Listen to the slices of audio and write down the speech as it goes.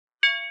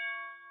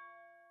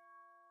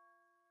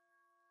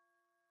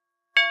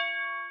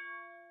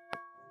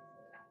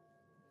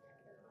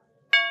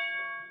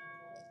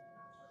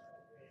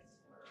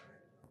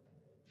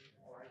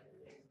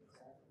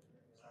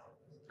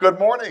Good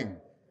morning,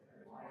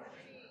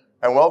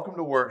 and welcome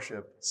to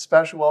worship.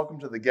 Special welcome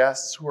to the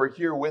guests who are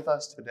here with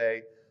us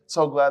today.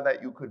 So glad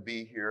that you could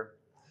be here.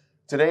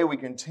 Today we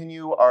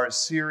continue our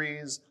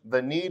series,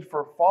 The Need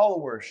for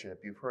Followership.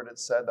 You've heard it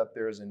said that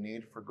there is a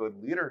need for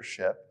good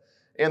leadership.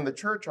 In the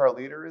church, our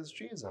leader is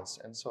Jesus,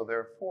 and so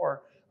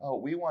therefore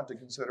we want to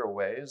consider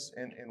ways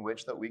in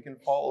which that we can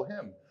follow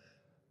him.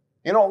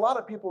 You know, a lot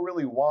of people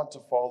really want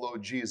to follow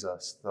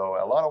Jesus, though.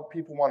 A lot of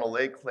people want to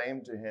lay claim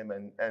to him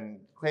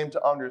and claim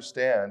to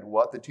understand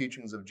what the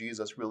teachings of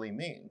Jesus really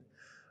mean.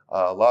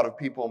 A lot of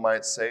people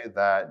might say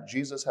that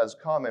Jesus has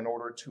come in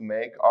order to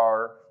make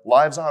our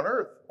lives on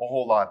earth a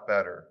whole lot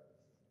better,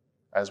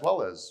 as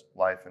well as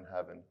life in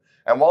heaven.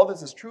 And while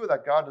this is true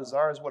that God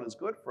desires what is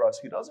good for us,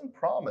 he doesn't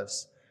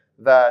promise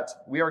that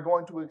we are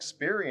going to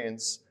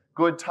experience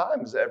good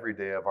times every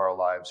day of our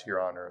lives here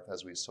on earth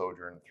as we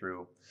sojourn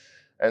through.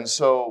 And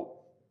so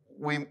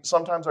we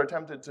sometimes are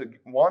tempted to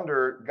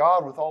wonder,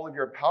 God, with all of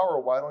your power,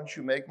 why don't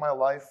you make my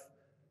life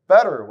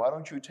better? Why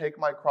don't you take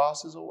my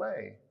crosses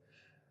away?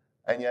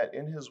 And yet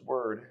in his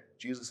word,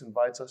 Jesus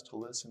invites us to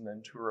listen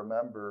and to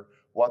remember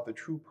what the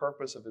true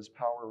purpose of his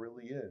power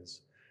really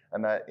is.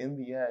 And that in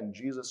the end,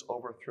 Jesus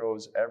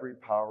overthrows every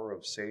power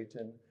of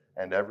Satan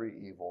and every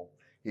evil.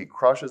 He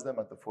crushes them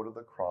at the foot of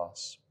the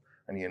cross,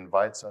 and he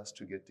invites us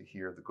to get to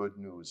hear the good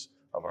news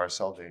of our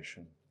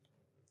salvation.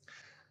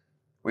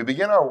 We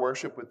begin our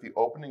worship with the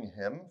opening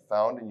hymn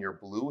found in your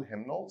blue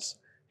hymnals,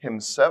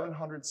 hymn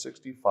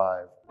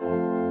 765.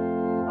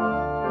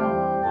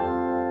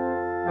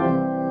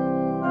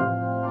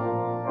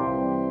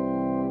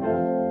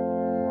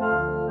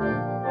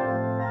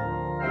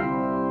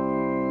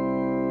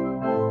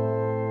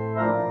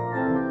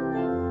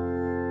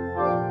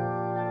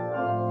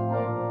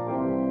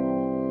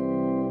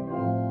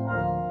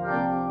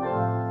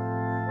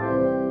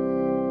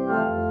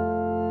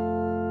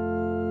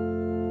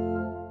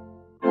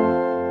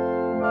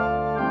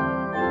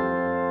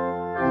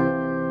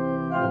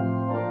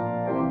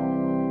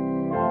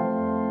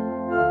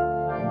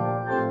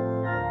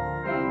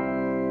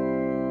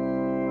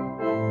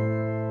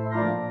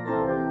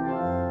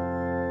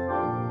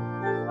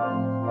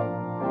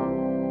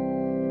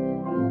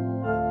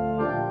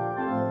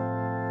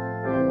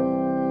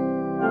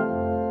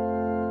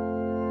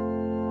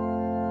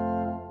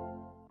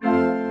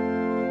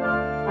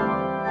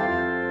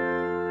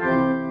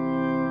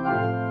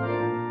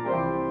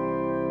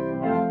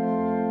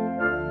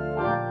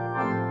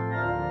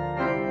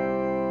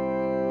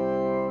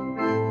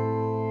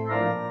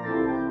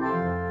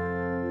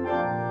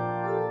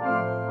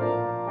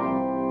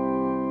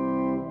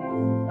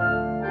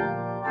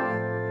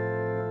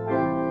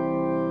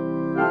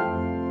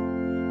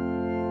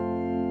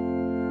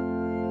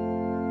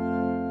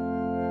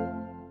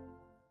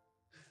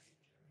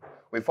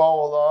 We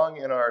follow along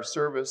in our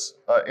service,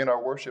 in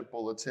our worship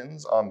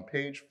bulletins on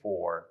page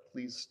 4.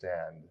 Please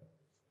stand.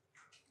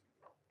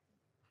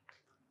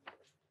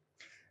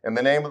 In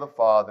the name of the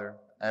Father,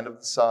 and of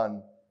the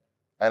Son,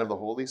 and of the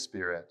Holy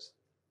Spirit.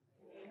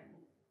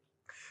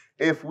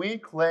 If we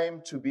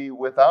claim to be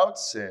without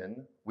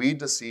sin, we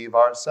deceive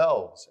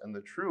ourselves, and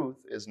the truth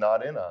is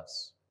not in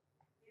us.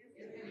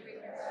 If we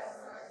confess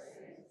our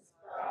sins,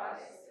 God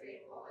is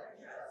faithful and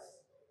just,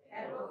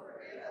 and will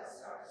forgive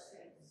us our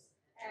sins,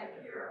 and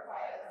purify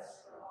us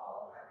from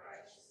all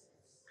unrighteousness.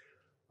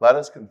 Let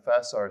us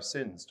confess our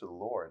sins to the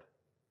Lord.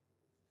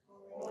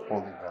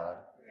 Holy God,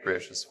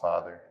 gracious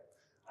Father,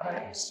 I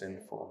am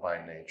sinful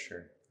by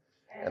nature,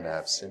 and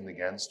have sinned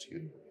against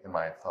you in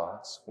my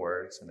thoughts,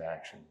 words, and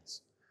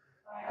actions.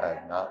 I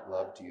have not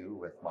loved you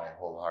with my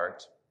whole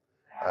heart.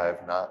 I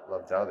have not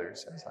loved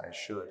others as I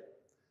should.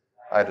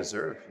 I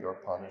deserve your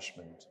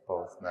punishment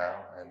both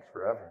now and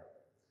forever.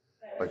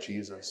 But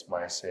Jesus,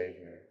 my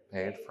Savior,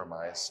 paid for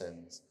my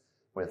sins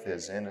with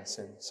his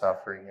innocent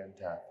suffering and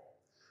death.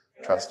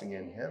 Trusting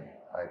in him,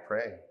 I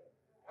pray,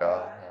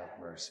 God have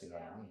mercy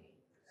on me,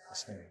 a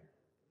sinner.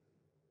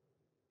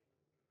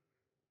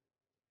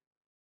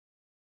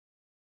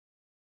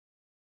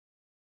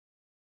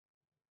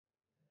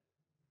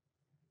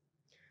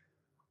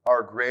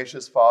 Our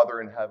gracious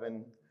Father in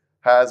heaven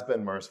has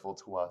been merciful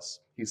to us.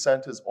 He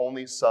sent his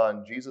only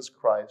Son, Jesus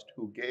Christ,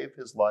 who gave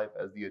his life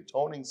as the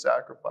atoning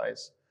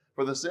sacrifice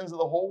for the sins of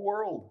the whole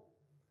world.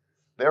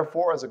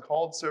 Therefore, as a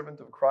called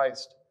servant of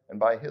Christ, and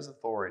by his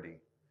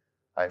authority,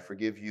 I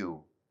forgive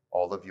you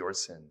all of your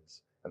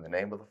sins. In the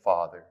name of the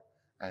Father,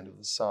 and of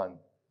the Son,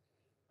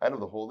 and of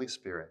the Holy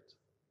Spirit.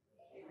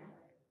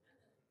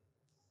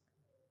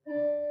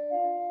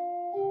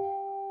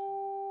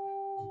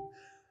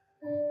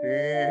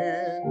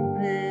 In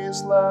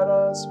peace let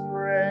us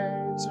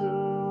pray to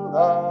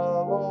the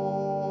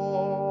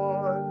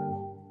Lord.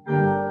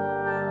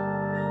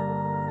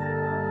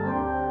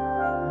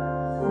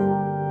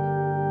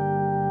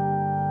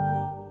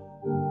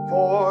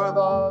 For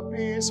the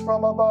peace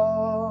from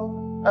above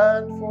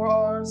and for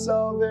our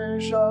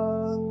salvation,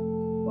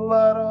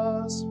 let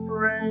us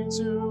pray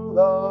to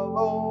the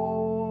Lord.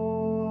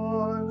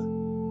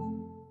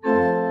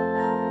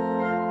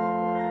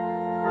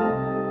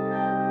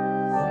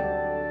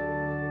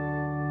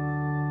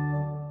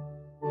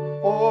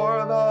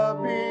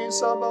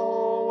 peace of the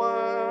whole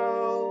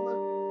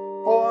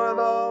world, for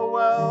the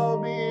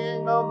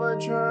well-being of the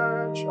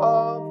Church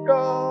of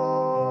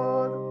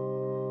God,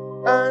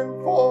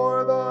 and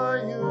for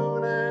the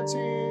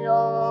unity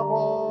of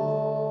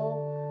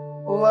all,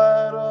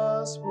 let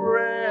us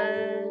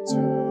pray to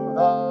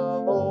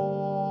the Lord.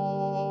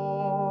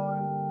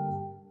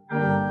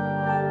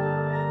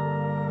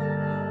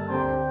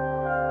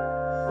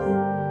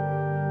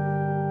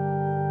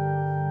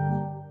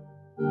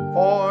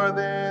 For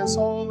this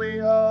holy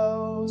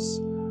house,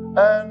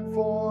 and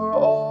for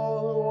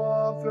all who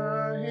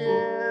offer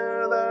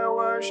here their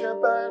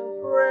worship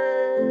and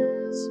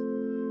praise,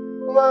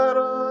 let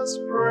us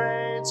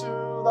pray to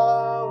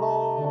the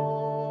Lord.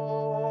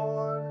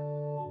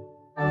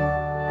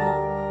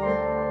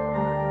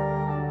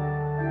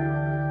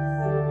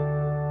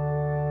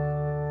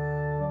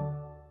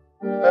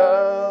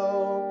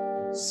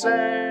 Help,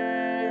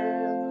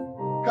 save,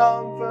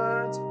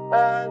 comfort,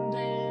 and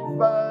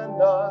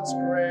defend us,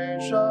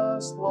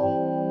 gracious Lord.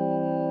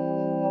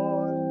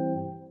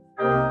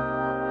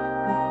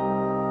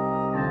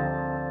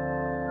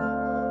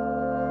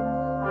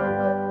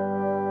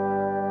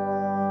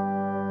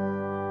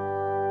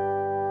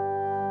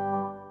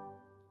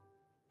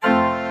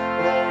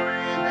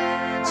 Glory be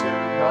to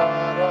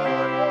God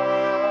on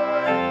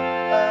high,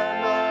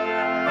 and on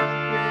earth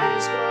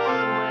peace,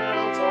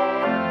 goodwill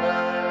toward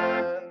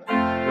men.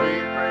 We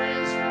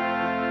praise you,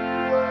 we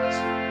bless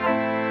you,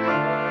 we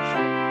worship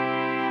you.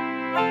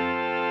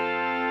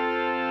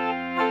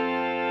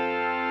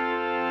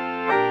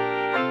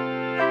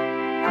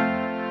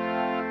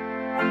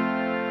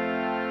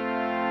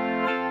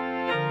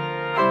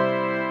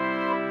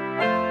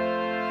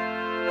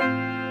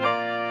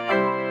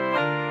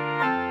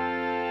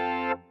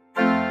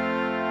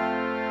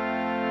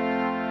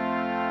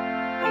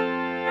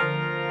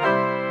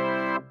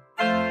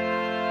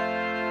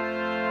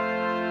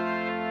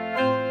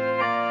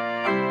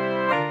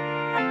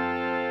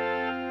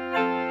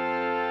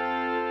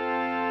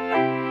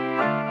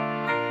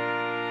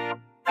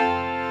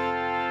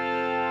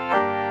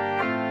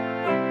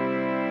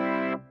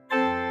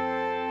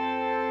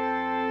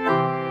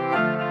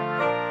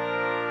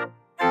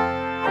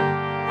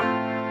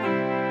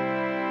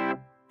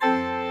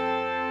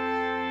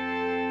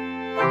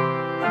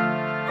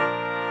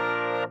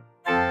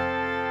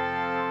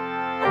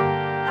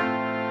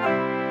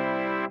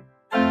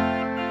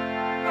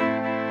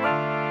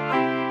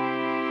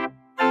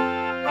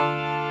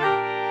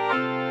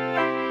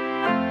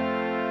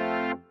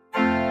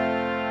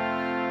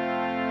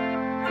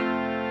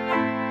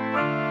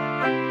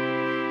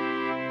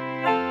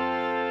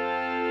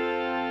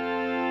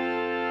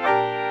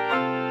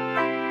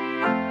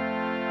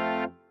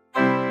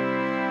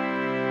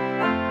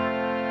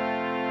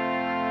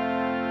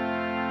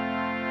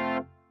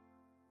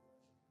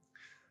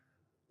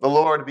 The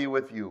Lord be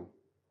with you.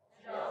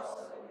 And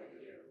also with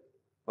you.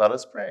 Let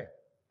us pray.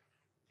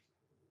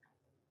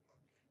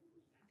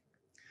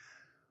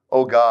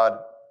 O God,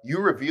 you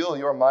reveal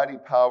your mighty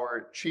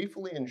power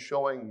chiefly in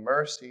showing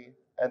mercy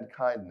and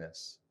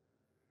kindness.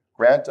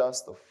 Grant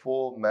us the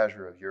full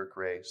measure of your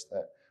grace,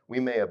 that we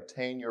may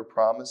obtain your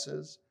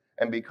promises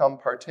and become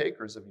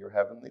partakers of your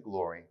heavenly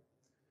glory.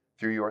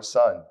 Through your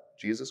Son,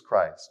 Jesus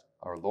Christ,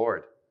 our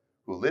Lord,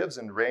 who lives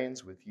and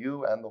reigns with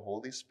you and the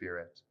Holy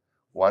Spirit,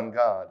 one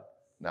God,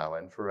 now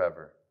and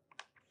forever.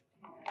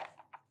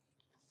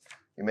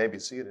 You may be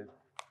seated.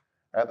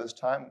 At this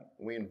time,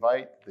 we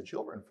invite the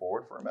children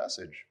forward for a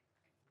message.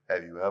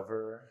 Have you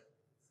ever,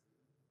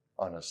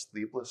 on a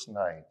sleepless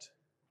night,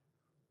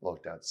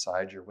 looked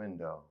outside your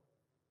window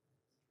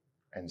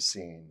and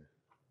seen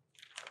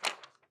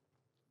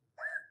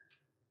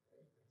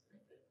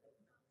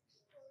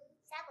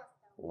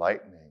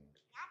lightning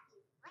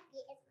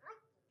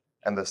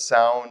and the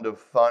sound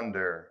of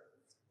thunder?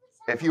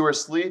 If you were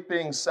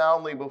sleeping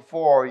soundly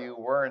before, you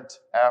weren't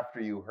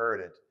after you heard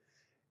it.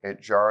 It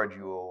jarred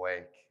you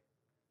awake.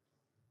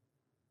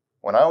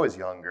 When I was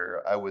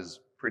younger, I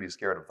was pretty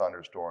scared of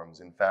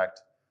thunderstorms. In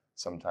fact,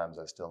 sometimes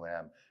I still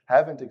am.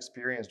 Haven't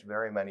experienced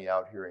very many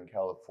out here in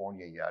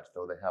California yet,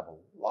 though they have a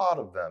lot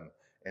of them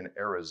in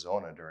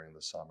Arizona during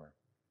the summer.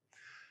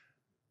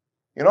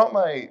 You know what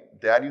my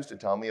dad used to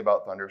tell me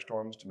about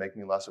thunderstorms to make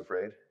me less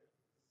afraid?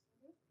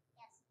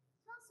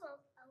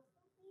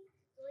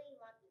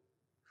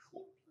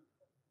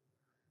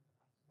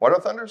 What are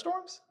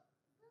thunderstorms?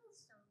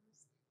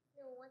 Thunderstorms,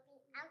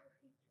 wiping out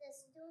the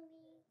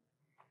stormy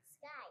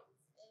skies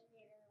and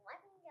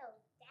wiping them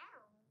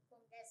down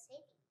from the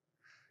city.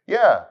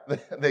 Yeah,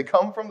 they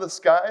come from the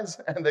skies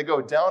and they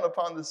go down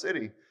upon the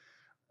city.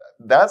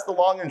 That's the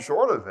long and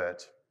short of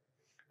it.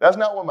 That's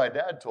not what my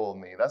dad told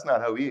me. That's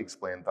not how he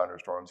explained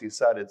thunderstorms. He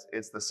said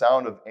it's the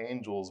sound of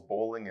angels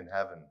bowling in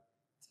heaven.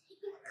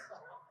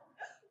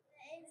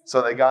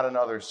 So they got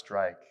another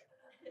strike.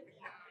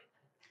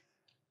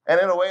 And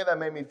in a way, that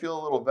made me feel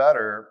a little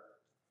better,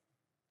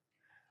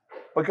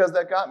 because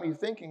that got me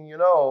thinking,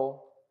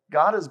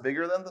 God is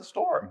bigger than the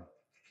storm.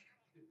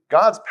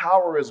 God's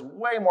power is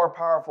way more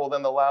powerful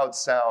than the loud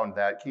sound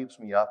that keeps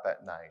me up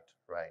at night,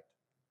 right?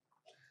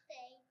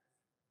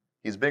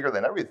 He's bigger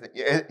than everything.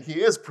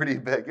 He is pretty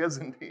big,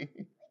 isn't he?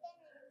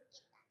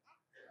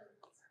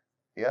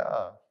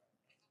 Yeah.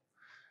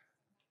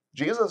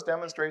 Jesus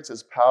demonstrates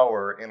his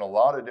power in a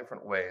lot of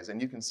different ways,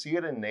 and you can see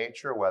it in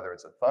nature, whether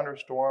it's a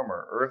thunderstorm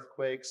or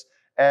earthquakes.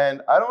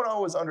 And I don't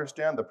always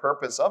understand the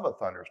purpose of a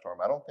thunderstorm.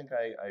 I don't think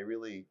I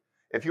really,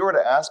 if you were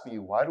to ask me,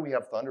 why do we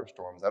have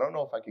thunderstorms? I don't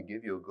know if I could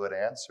give you a good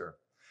answer.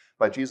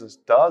 But Jesus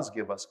does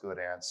give us good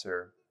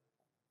answer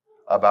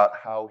about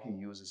how he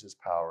uses his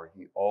power.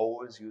 He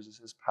always uses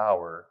his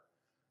power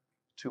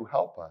to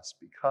help us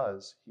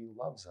because he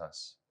loves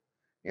us.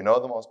 You know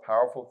the most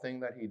powerful thing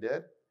that he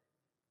did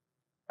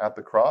at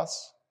the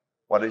cross?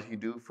 What did he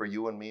do for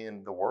you and me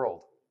in the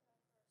world?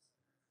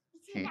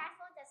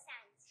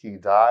 He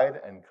died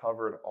and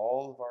covered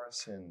all of our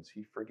sins.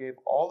 He forgave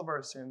all of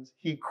our sins.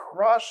 He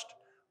crushed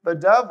the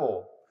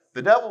devil.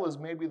 The devil is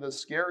maybe the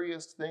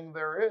scariest thing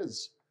there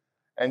is.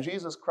 And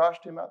Jesus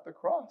crushed him at the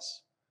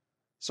cross.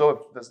 So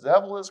if this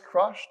devil is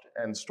crushed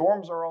and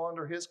storms are all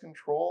under his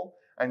control,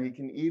 and he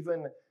can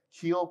even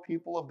heal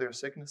people of their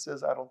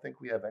sicknesses, I don't think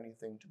we have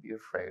anything to be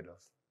afraid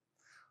of.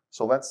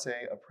 So let's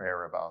say a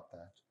prayer about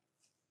that.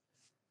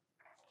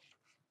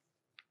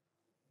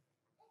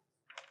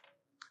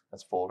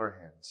 Let's fold our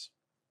hands.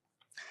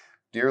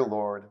 Dear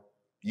Lord,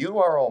 you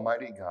are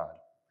Almighty God.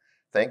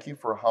 Thank you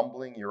for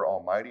humbling your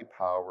almighty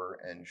power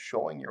and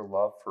showing your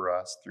love for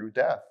us through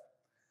death.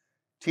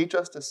 Teach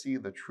us to see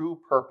the true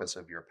purpose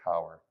of your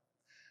power.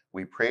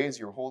 We praise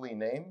your holy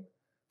name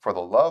for the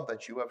love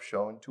that you have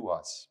shown to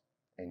us.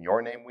 In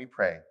your name we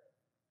pray.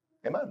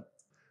 Amen.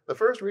 The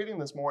first reading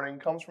this morning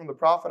comes from the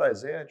prophet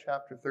Isaiah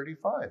chapter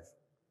 35.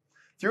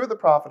 Through the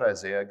prophet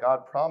Isaiah,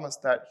 God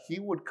promised that he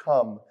would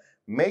come,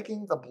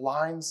 making the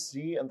blind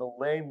see and the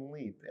lame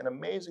leap, an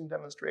amazing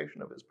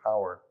demonstration of his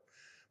power.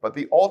 But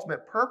the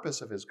ultimate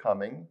purpose of his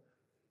coming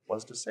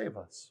was to save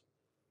us.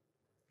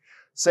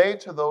 Say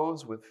to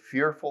those with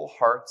fearful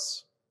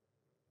hearts,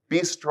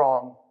 be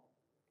strong,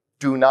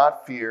 do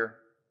not fear,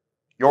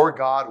 your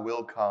God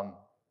will come.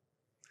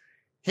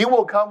 He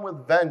will come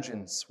with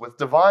vengeance, with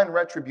divine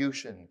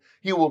retribution.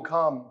 He will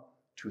come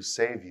to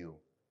save you.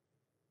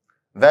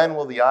 Then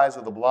will the eyes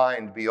of the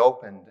blind be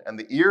opened and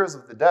the ears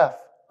of the deaf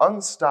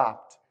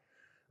unstopped.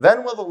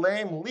 Then will the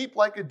lame leap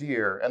like a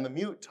deer and the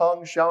mute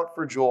tongue shout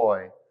for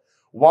joy.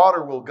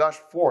 Water will gush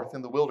forth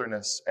in the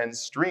wilderness and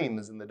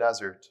streams in the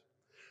desert.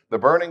 The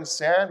burning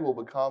sand will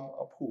become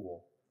a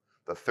pool,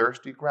 the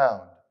thirsty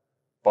ground,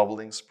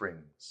 bubbling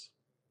springs.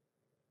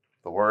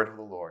 The word of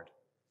the Lord.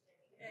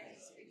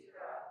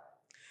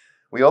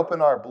 We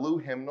open our blue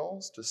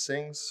hymnals to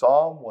sing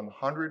Psalm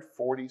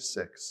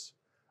 146.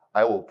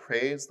 I will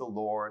praise the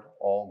Lord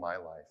all my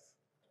life.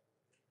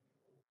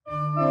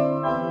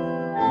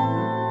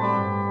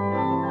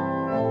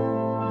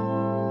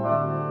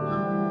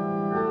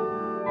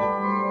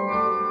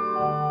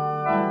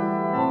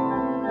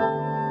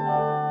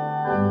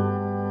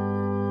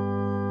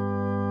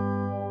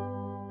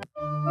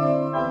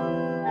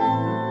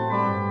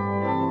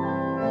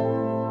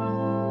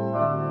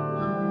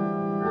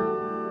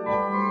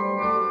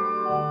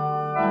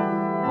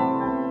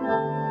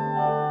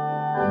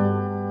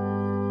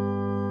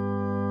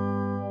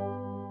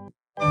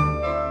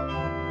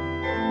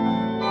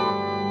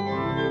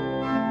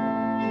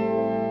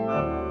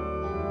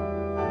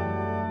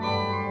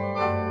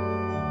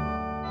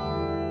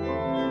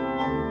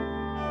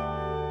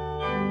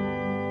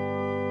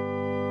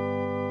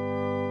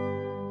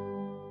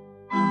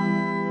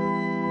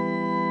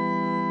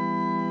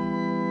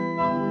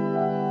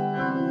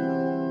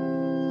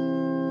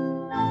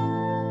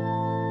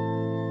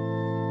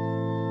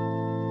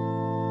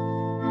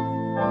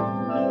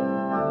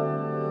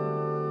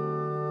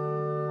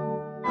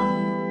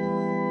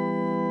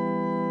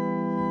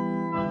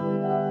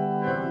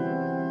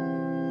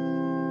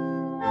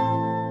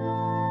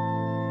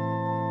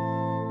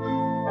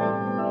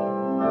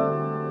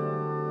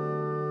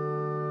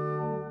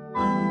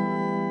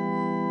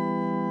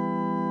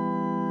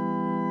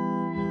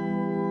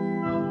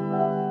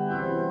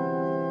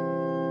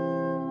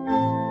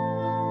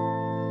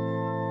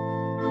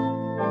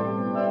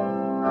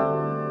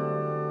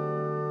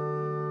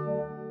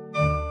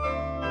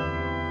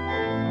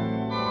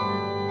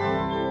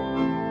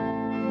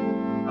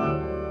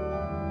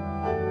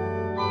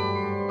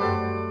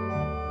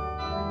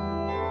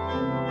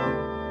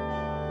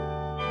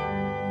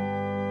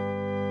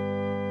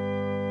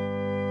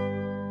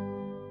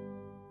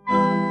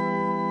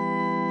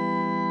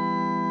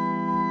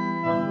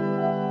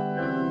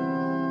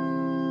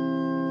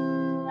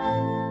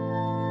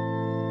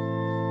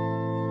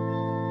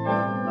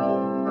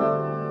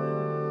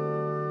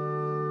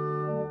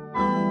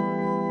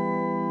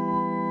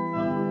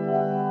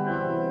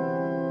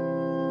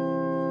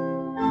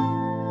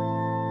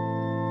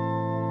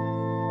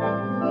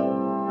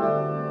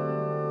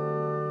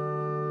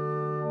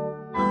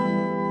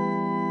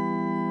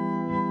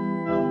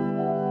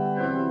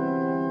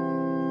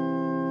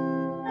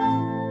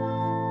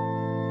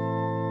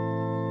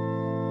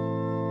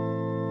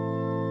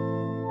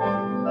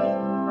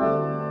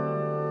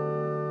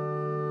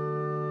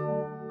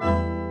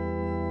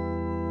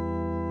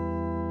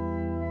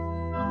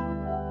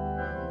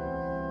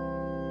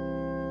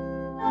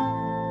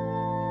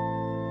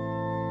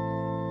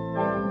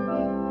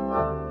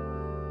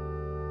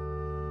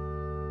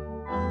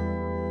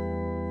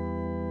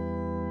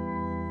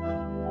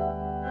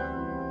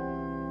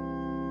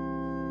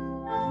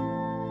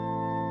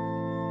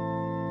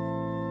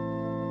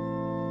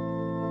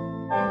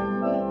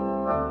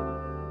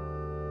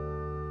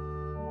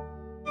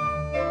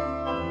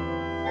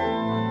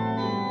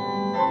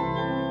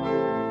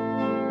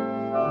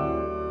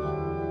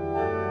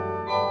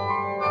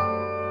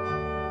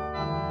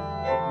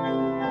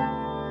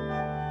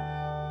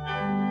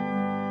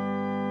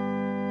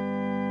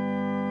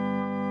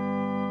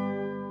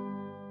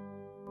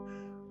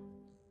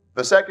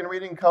 The second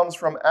reading comes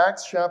from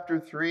Acts chapter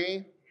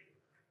 3.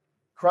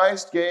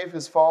 Christ gave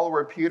his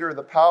follower Peter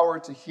the power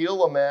to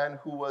heal a man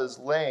who was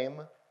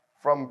lame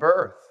from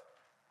birth,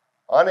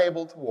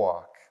 unable to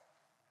walk.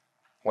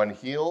 When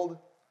healed,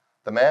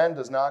 the man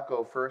does not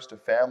go first to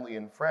family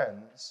and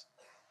friends,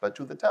 but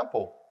to the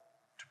temple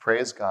to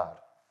praise God.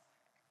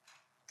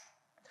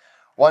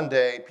 One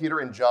day, Peter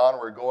and John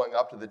were going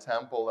up to the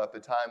temple at the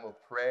time of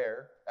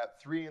prayer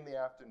at 3 in the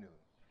afternoon.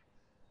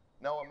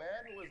 Now, a man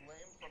who was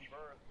lame from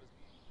birth was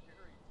being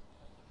carried to the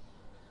temple.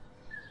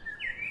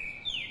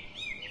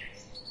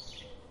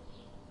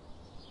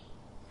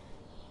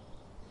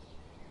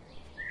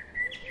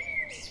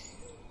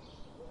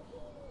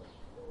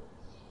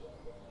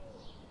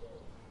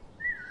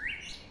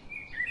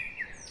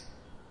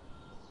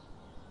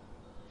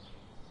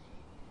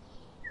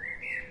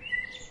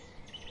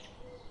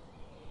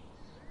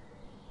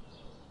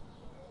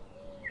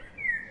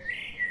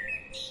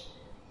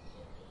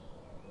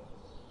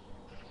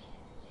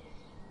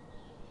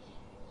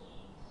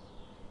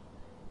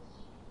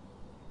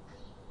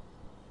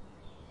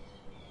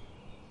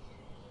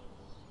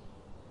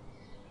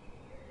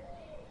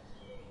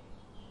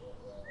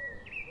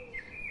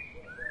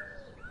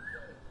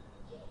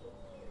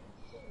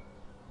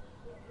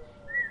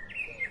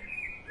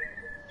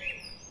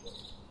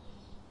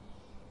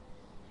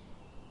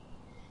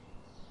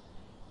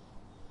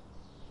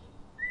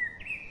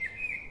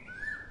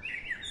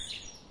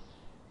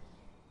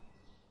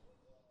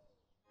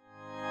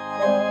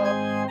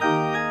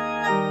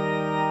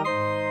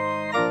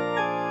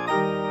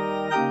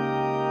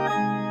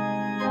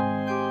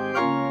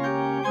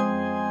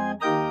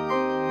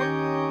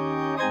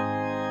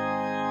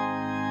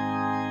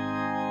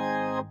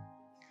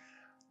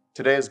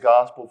 Today's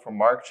gospel from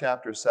Mark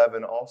chapter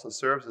 7 also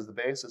serves as the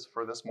basis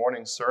for this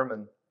morning's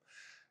sermon.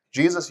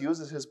 Jesus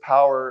uses his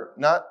power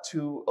not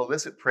to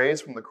elicit praise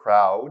from the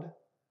crowd,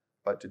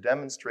 but to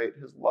demonstrate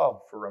his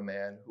love for a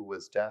man who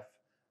was deaf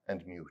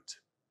and mute.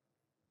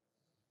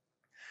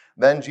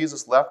 Then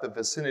Jesus left the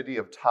vicinity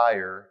of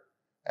Tyre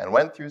and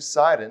went through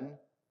Sidon,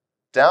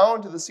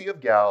 down to the Sea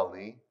of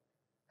Galilee,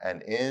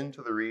 and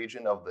into the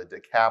region of the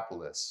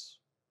Decapolis.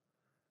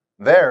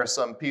 There,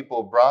 some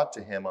people brought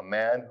to him a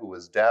man who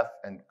was deaf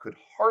and could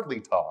hardly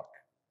talk,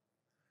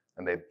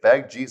 and they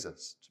begged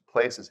Jesus to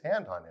place his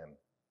hand on him.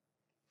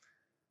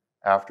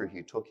 After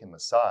he took him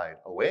aside,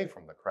 away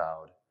from the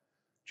crowd,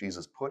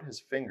 Jesus put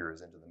his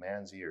fingers into the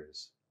man's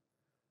ears.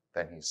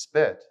 Then he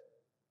spit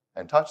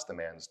and touched the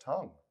man's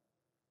tongue.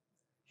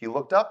 He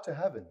looked up to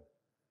heaven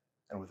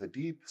and with a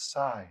deep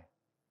sigh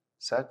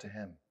said to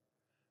him,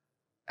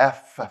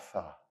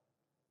 "Ephphatha,"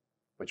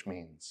 which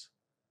means,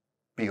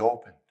 "Be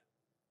opened."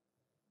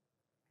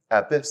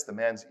 At this, the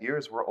man's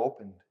ears were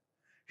opened,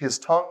 his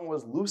tongue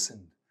was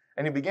loosened,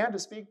 and he began to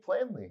speak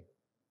plainly.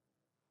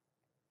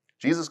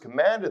 Jesus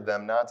commanded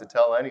them not to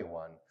tell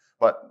anyone,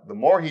 but the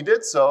more he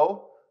did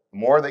so, the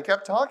more they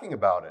kept talking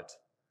about it.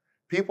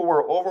 People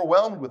were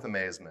overwhelmed with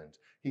amazement.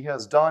 "He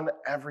has done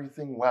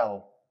everything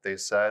well," they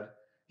said.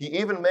 "He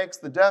even makes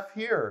the deaf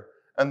hear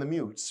and the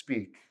mute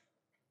speak."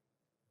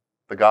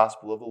 The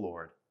gospel of the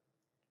Lord.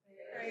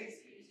 Praise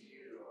be to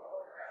you,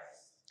 O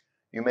Christ.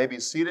 You may be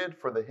seated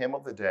for the hymn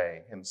of the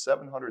day, hymn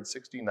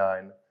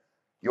 769,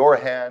 "Your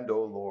hand,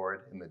 O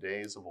Lord, in the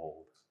days of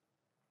old."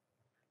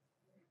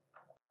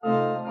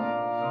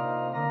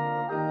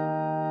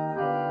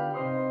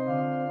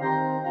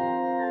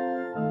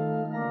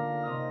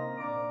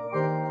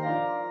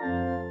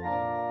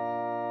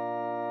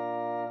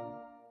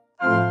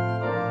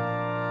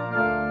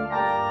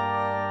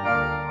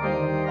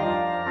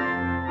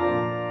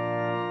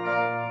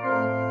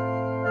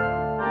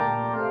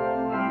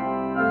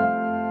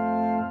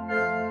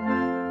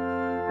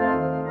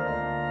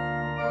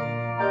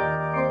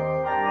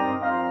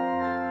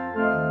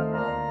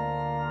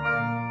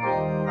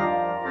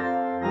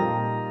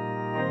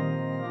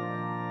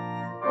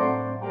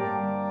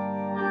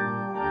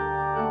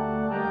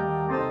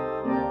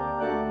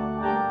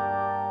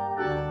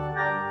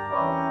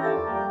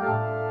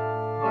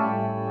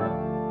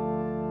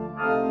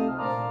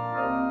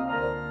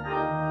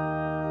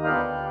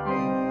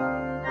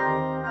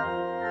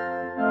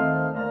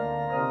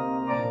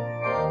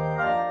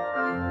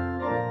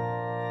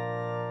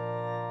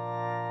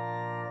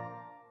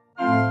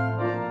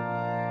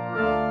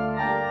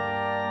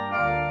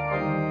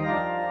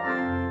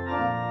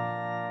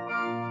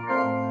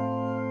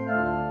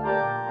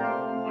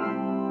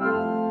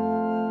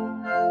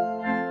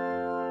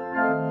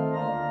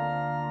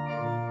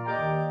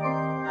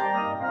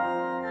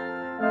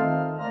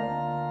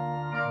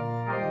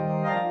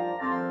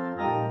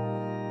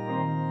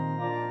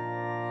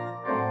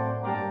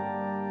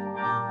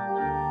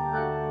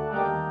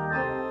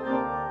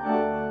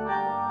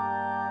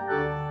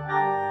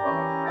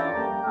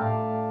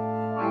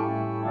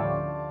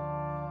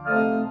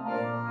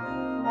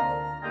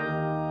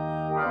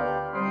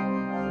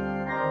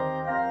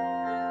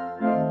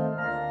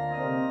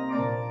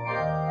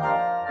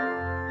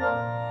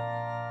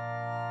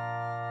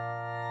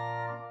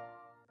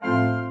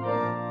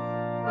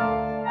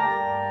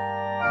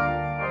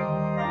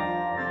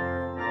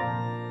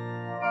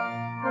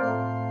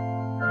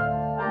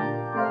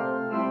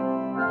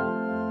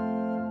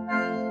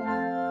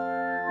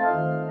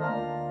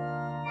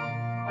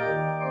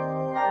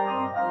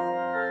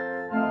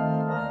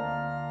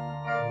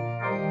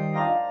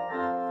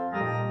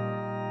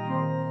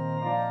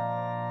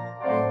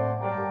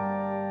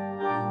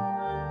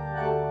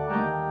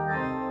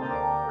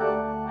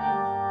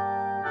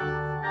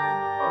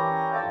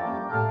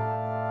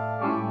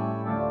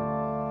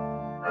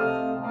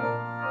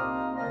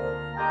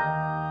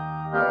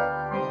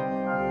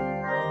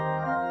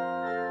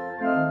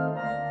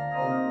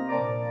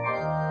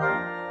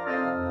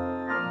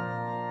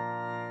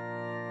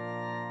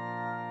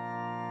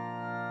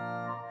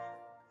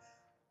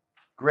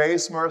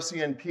 Grace,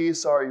 mercy, and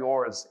peace are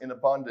yours in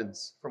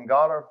abundance from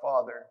God our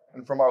Father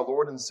and from our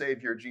Lord and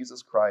Savior,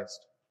 Jesus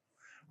Christ.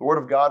 The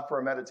word of God for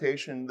our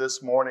meditation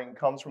this morning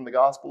comes from the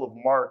Gospel of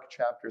Mark,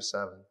 chapter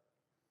 7.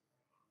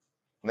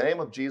 In the name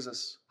of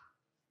Jesus,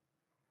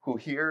 who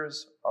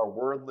hears our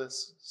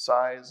wordless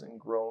sighs and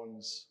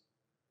groans,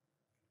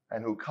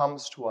 and who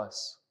comes to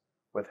us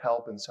with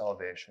help and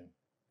salvation,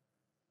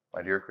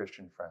 my dear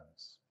Christian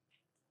friends.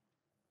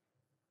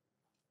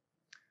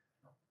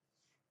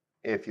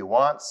 If you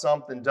want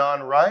something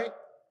done right,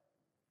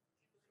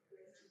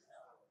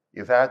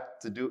 you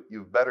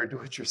better do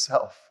it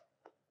yourself.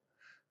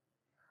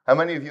 How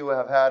many of you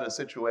have had a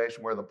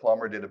situation where the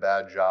plumber did a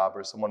bad job,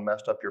 or someone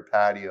messed up your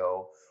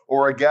patio,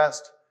 or a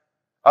guest,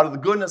 out of the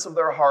goodness of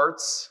their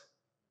hearts,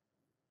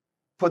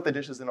 put the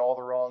dishes in all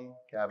the wrong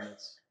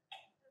cabinets?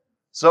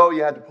 So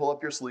you had to pull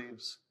up your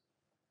sleeves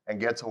and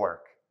get to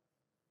work.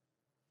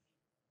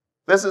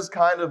 This is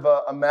kind of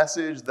a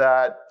message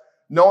that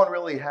no one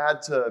really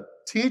had to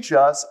teach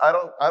us. I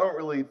don't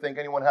really think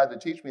anyone had to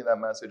teach me that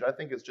message. I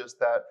think it's just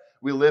that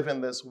we live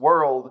in this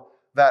world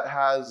that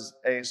has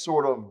a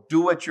sort of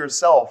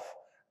do-it-yourself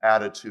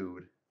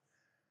attitude.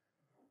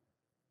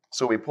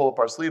 So we pull up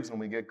our sleeves and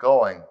we get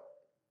going.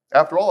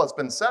 After all, it's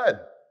been said,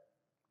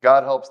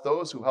 God helps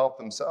those who help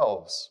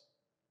themselves.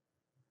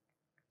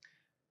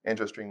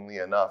 Interestingly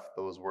enough,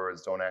 those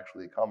words don't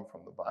actually come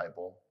from the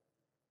Bible.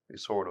 They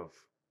sort of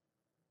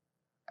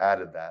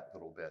added that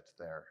little bit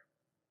there.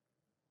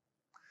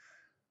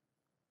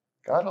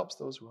 God helps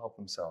those who help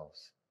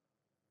themselves.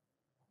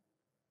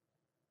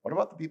 What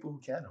about the people who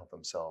can't help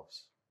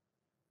themselves?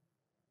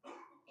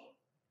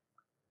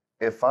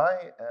 If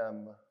I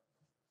am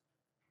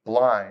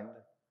blind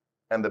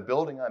and the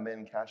building I'm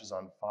in catches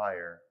on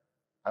fire,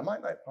 I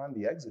might not find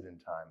the exit in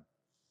time.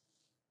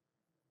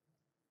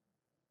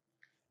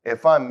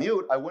 If I'm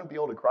mute, I wouldn't be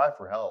able to cry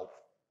for help.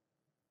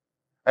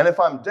 And if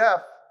I'm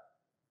deaf,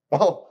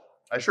 well,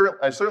 I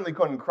certainly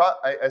couldn't cry.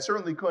 I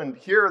certainly couldn't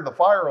hear the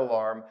fire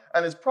alarm,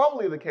 and it's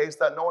probably the case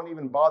that no one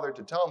even bothered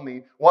to tell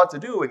me what to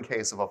do in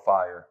case of a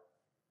fire,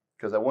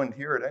 because I wouldn't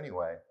hear it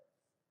anyway.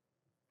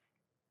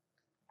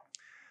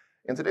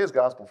 In today's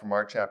gospel from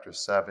Mark chapter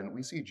 7,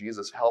 we see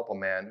Jesus help a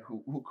man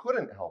who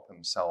couldn't help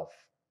himself.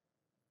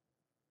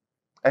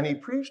 And he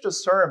preached a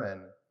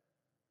sermon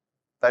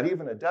that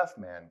even a deaf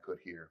man could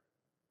hear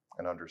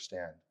and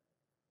understand.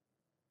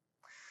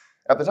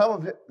 At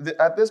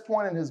this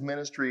point in his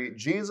ministry,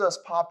 Jesus'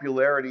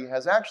 popularity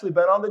has actually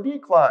been on the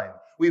decline.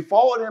 We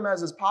followed him as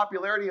his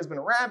popularity has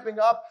been ramping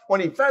up. When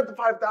he fed the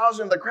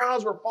 5,000, the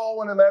crowds were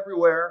following him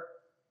everywhere.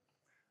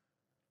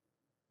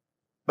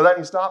 But then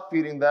he stopped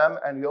feeding them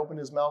and he opened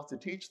his mouth to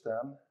teach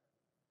them.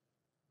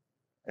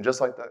 And just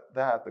like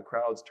that, the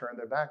crowds turned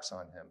their backs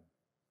on him.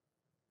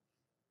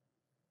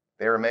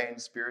 They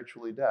remained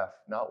spiritually deaf,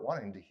 not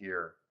wanting to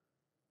hear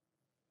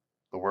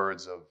the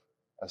words of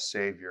a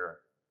Savior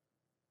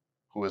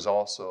who is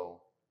also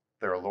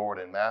their Lord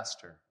and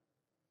Master.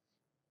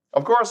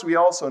 Of course, we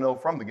also know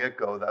from the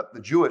get-go that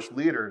the Jewish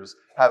leaders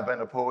have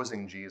been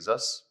opposing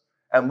Jesus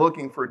and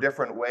looking for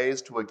different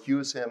ways to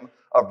accuse him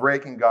of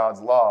breaking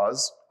God's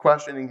laws,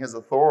 questioning his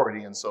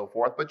authority and so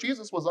forth, but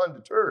Jesus was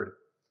undeterred.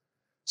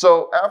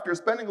 So after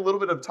spending a little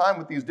bit of time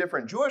with these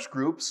different Jewish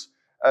groups,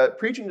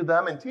 preaching to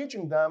them and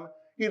teaching them,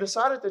 he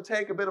decided to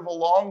take a bit of a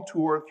long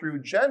tour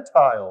through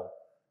Gentile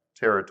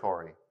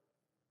territory.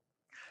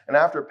 And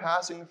after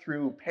passing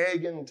through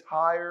pagan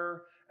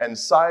Tyre and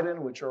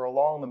Sidon, which are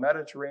along the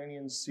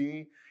Mediterranean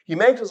Sea, he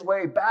makes his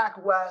way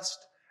back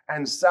west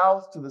and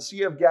south to the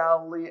Sea of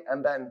Galilee,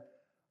 and then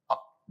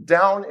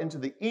down into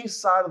the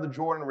east side of the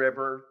Jordan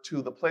River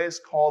to the place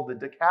called the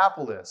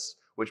Decapolis,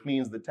 which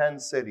means the 10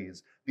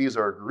 cities. These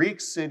are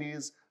Greek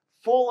cities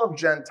full of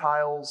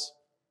Gentiles.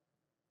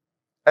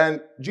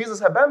 And Jesus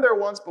had been there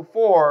once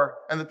before,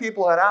 and the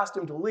people had asked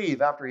him to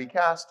leave after he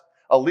cast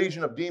a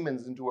legion of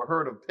demons into a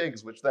herd of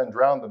pigs, which then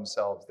drowned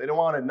themselves. They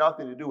wanted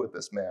nothing to do with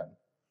this man.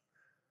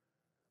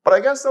 But I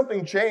guess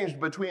something changed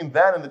between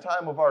then and the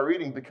time of our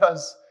reading,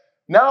 because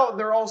now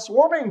they're all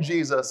swarming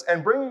Jesus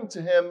and bringing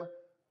to him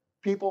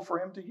people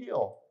for him to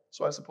heal.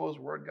 So I suppose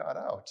word got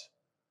out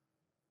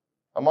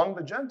among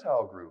the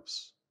Gentile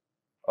groups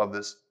of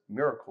this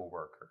miracle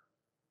worker,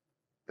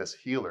 this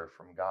healer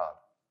from God.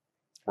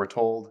 We're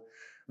told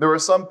there were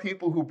some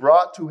people who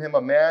brought to him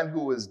a man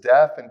who was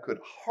deaf and could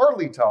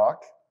hardly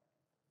talk,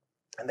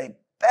 and they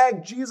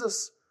begged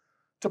Jesus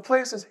to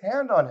place his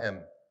hand on him.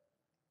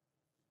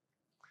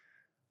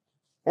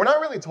 We're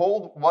not really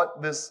told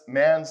what this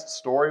man's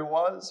story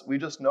was. We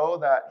just know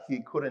that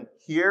he couldn't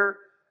hear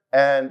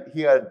and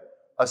he had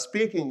a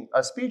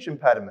speech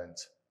impediment.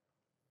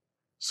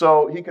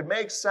 So he could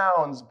make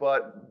sounds,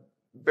 but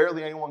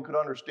barely anyone could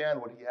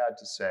understand what he had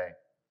to say.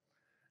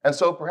 And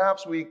so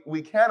perhaps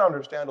we can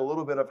understand a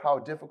little bit of how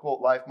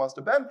difficult life must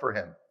have been for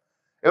him.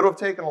 It would have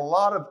taken a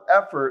lot of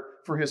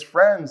effort for his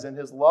friends and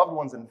his loved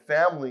ones and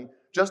family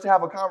just to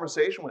have a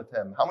conversation with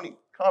him. How many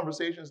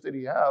conversations did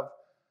he have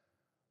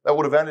that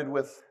would have ended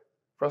with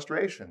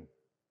frustration,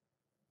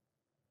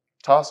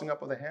 tossing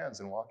up of the hands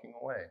and walking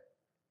away?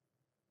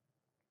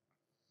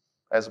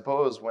 I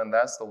suppose when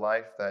that's the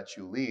life that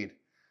you lead,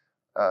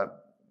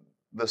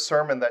 the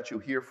sermon that you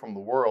hear from the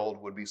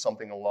world would be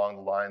something along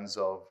the lines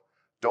of,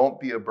 don't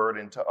be a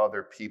burden to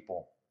other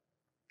people.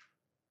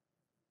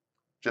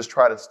 Just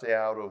try to stay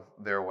out of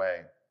their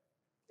way.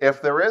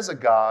 If there is a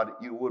God,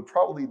 you would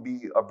probably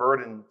be a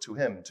burden to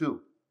him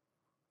too.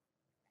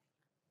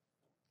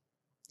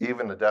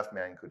 Even a deaf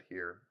man could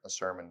hear a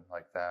sermon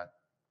like that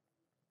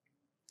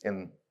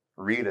and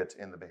read it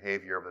in the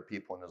behavior of the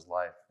people in his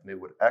life, and it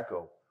would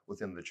echo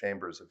within the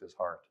chambers of his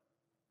heart.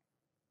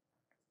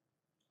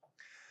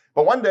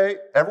 But one day,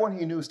 everyone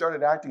he knew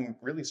started acting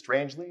really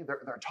strangely.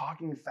 They're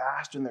talking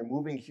fast and they're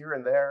moving here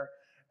and there,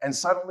 and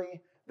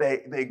suddenly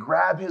they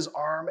grab his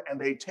arm and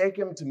they take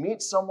him to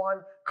meet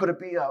someone. Could it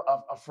be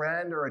a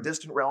friend or a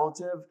distant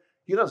relative?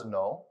 He doesn't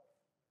know.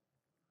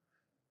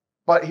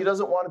 But he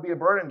doesn't want to be a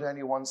burden to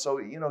anyone, so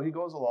he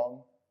goes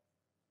along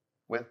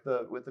with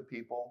the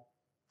people,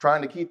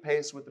 trying to keep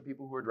pace with the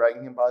people who are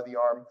dragging him by the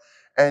arm.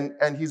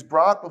 And he's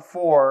brought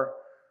before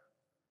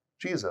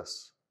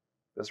Jesus,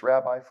 this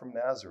rabbi from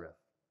Nazareth.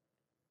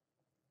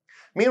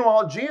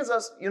 Meanwhile,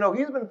 Jesus,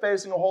 he's been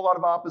facing a whole lot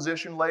of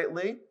opposition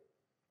lately.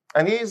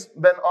 And he's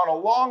been on a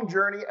long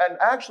journey. And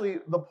actually,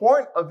 the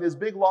point of his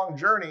big, long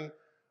journey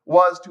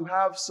was to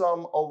have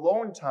some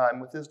alone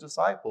time with his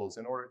disciples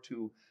in order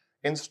to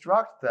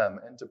instruct them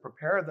and to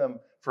prepare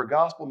them for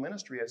gospel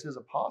ministry as his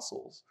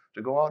apostles,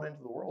 to go out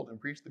into the world and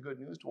preach the good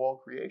news to all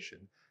creation.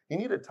 He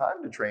needed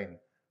time to train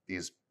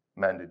these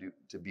men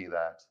to be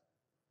that.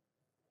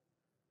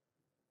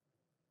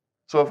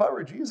 So if I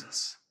were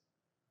Jesus,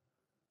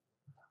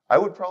 I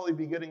would probably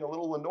be getting a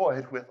little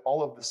annoyed with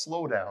all of the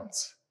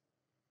slowdowns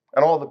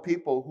and all the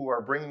people who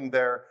are bringing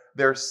their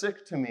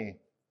sick to me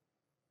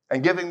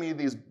and giving me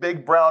these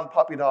big brown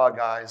puppy dog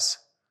eyes,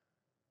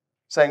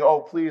 saying, "Oh,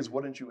 please,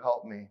 wouldn't you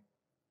help me?"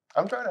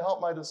 I'm trying to help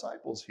my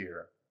disciples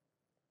here.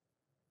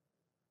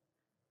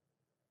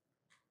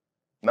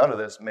 None of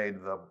this made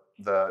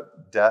the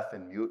deaf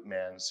and mute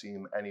man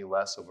seem any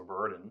less of a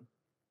burden.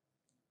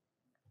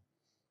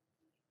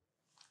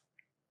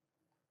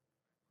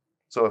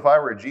 So if I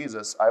were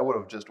Jesus, I would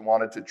have just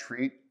wanted to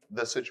treat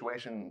the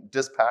situation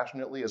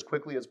dispassionately as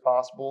quickly as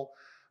possible.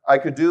 I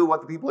could do what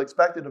the people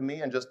expected of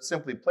me and just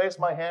simply place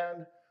my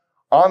hand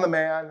on the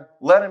man,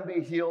 let him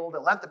be healed,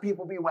 and let the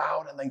people be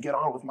wowed, and then get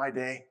on with my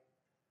day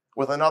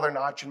with another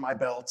notch in my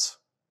belt.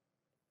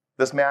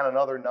 This man,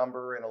 another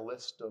number in a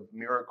list of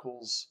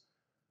miracles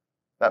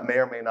that may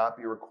or may not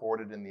be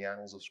recorded in the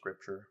annals of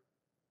Scripture.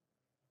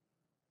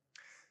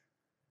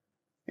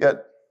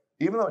 Yet,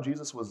 even though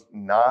Jesus was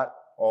not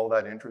all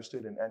that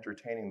interested in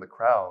entertaining the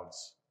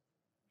crowds,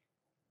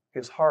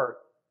 his heart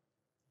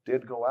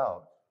did go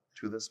out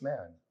to this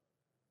man,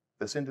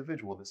 this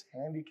individual, this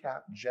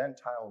handicapped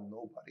Gentile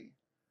nobody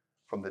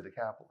from the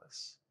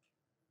Decapolis.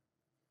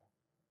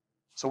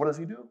 So what does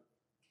he do?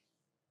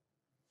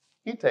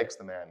 He takes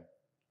the man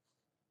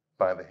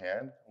by the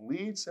hand,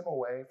 leads him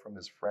away from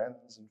his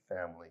friends and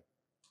family,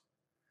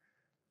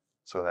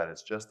 so that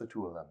it's just the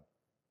two of them.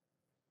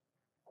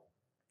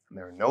 And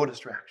there are no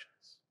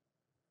distractions.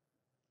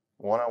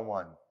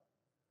 One-on-one,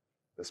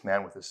 this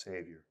man with his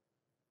Savior.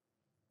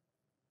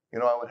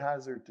 I would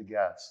hazard to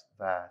guess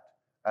that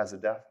as a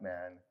deaf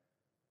man,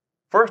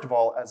 first of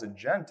all, as a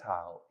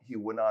Gentile, he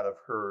would not have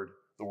heard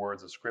the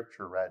words of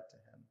Scripture read to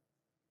him.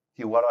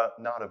 He would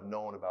not have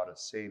known about a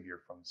Savior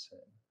from sin.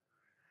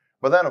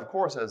 But then, of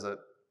course, as a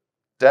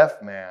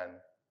deaf man,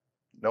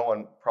 no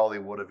one probably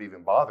would have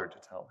even bothered to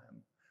tell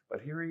him.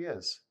 But here he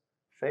is,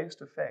 face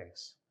to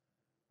face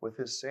with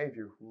his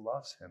Savior who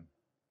loves him.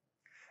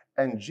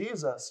 And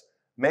Jesus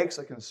makes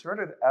a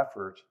concerted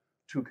effort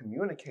to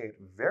communicate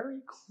very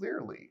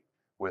clearly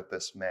with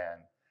this man.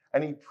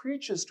 And he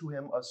preaches to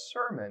him a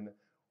sermon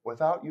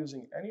without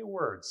using any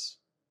words.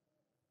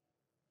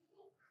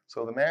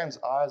 So the man's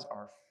eyes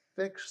are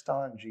fixed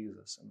on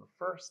Jesus. And the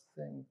first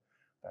thing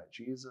that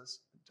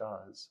Jesus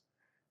does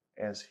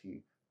is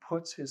he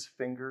puts his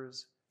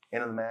fingers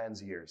into the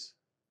man's ears,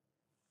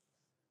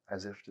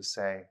 as if to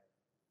say,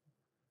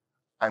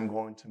 I'm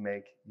going to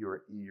make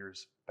your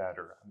ears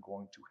better. I'm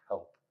going to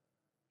help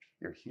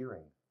your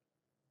hearing.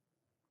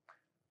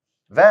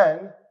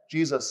 Then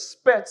Jesus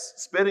spits.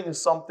 Spitting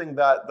is something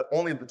that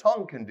only the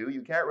tongue can do.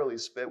 You can't really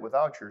spit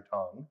without your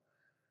tongue.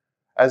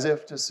 As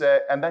if to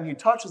say, and then he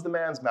touches the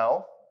man's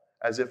mouth,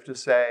 as if to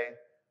say,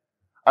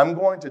 I'm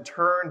going to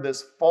turn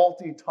this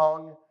faulty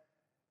tongue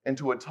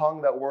into a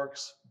tongue that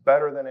works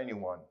better than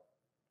anyone.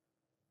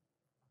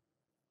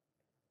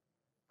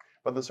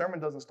 But the sermon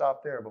doesn't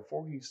stop there.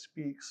 Before he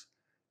speaks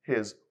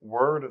his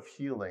word of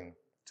healing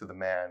to the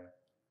man,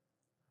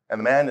 and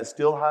the man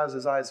still has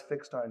his eyes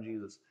fixed on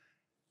Jesus,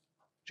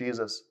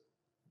 Jesus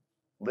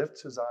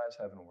lifts his eyes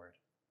heavenward,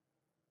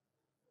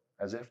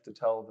 as if to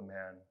tell the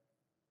man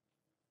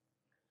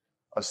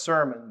a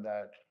sermon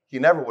that he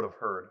never would have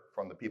heard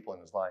from the people in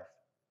his life.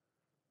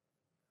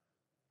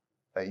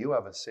 That you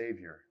have a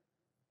Savior,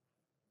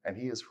 and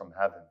he is from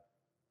heaven.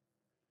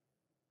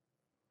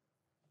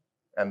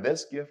 And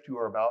this gift you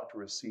are about to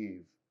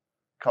receive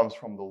comes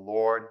from the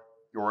Lord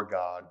your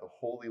God, the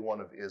Holy One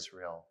of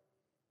Israel,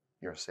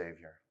 your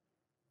Savior.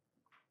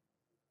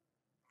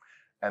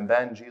 And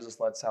then Jesus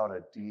lets out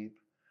a deep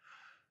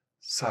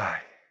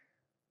sigh.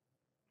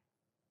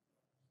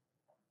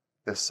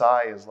 The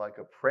sigh is like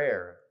a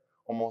prayer,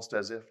 almost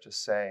as if to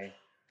say,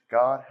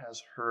 God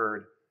has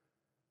heard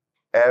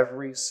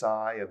every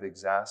sigh of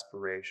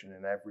exasperation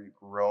and every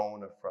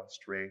groan of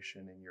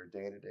frustration in your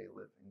day-to-day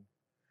living.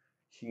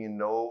 He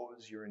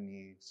knows your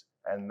needs,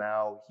 and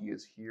now He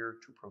is here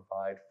to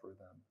provide for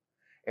them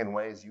in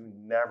ways you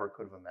never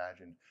could have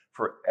imagined.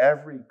 For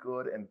every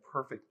good and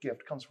perfect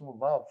gift comes from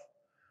above,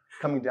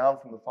 coming down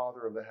from the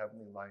Father of the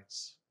heavenly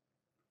lights.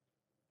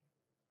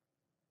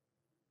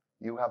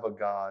 You have a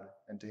God,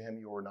 and to Him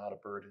you are not a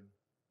burden.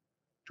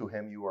 To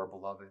Him you are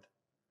beloved,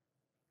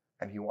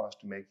 and He wants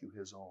to make you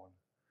His own,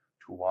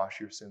 to wash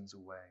your sins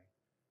away,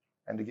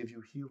 and to give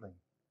you healing.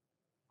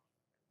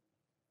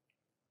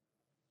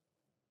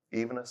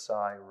 Even a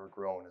sigh or a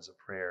groan is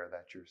a prayer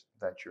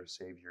that your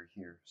Savior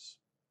hears.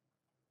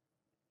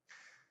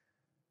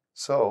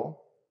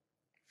 So,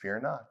 fear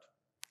not.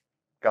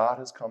 God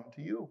has come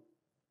to you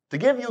to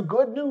give you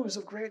good news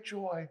of great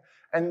joy.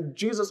 And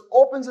Jesus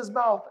opens His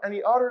mouth and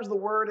He utters the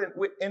word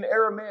in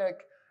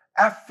Aramaic,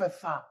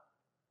 Ephphatha,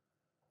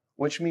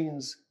 which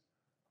means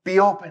be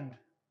opened.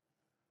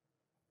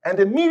 And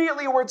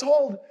immediately we're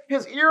told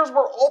His ears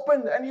were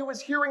opened and He was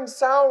hearing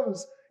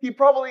sounds.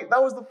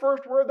 That was the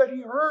first word that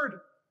He heard.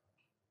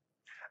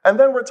 And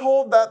then we're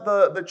told that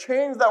the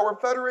chains that were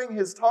fettering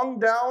His tongue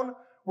down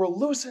were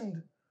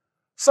loosened.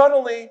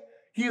 Suddenly,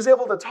 He is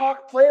able to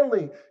talk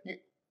plainly,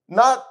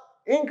 not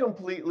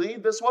incompletely.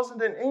 This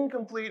wasn't an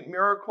incomplete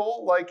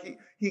miracle, like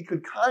he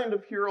could kind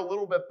of hear a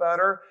little bit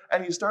better,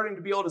 and he's starting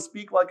to be able to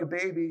speak like a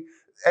baby.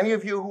 Any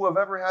of you who have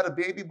ever had a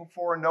baby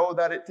before know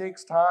that it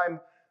takes time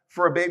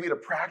for a baby to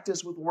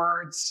practice with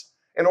words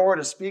in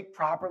order to speak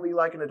properly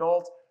like an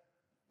adult.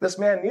 This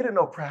man needed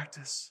no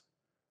practice.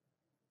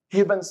 He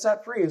had been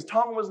set free. His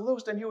tongue was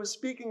loosed, and he was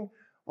speaking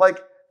like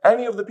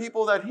any of the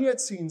people that he had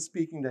seen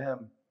speaking to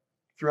him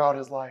throughout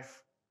his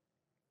life.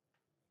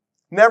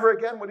 Never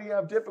again would he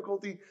have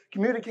difficulty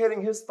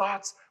communicating his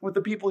thoughts with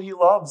the people he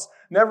loves.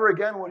 Never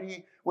again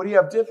would he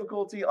have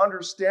difficulty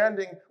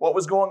understanding what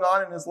was going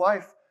on in his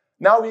life.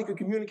 Now he could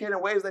communicate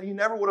in ways that he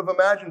never would have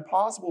imagined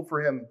possible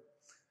for him.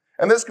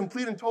 And this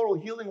complete and total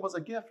healing was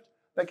a gift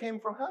that came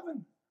from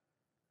heaven,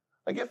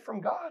 a gift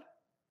from God.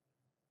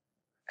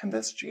 And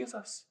this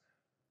Jesus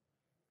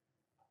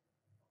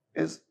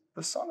is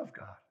the Son of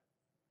God.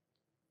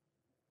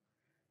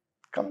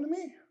 Come to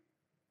me.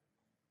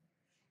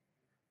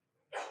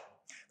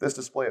 This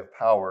display of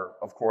power,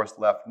 of course,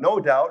 left no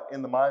doubt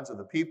in the minds of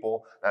the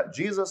people that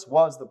Jesus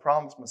was the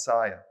promised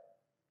Messiah.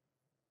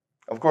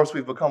 Of course,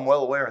 we've become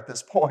well aware at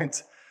this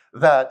point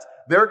that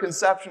their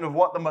conception of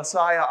what the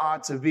Messiah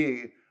ought to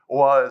be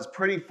was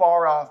pretty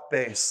far off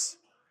base.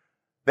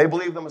 They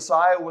believed the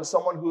Messiah was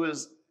someone who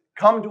has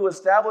come to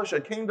establish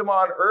a kingdom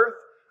on earth,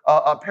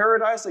 a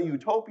paradise, a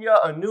utopia,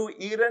 a new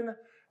Eden,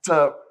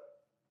 to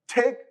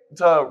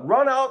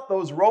run out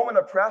those Roman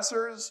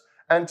oppressors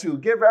and to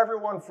give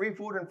everyone free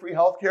food and free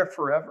healthcare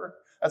forever.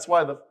 That's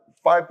why the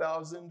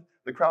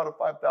crowd of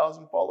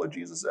 5,000 followed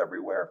Jesus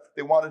everywhere.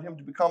 They wanted him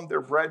to become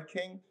their bread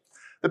king.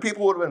 The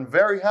people would have been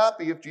very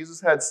happy if Jesus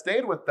had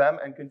stayed with them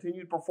and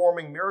continued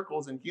performing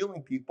miracles and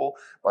healing people,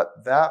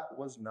 but that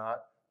was not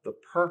the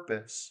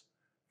purpose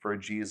for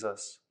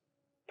Jesus'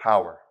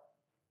 power.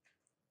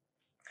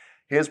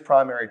 His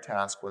primary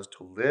task was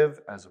to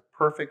live as a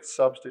perfect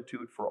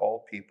substitute for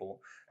all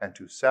people and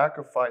to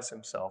sacrifice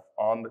himself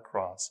on the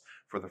cross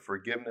for the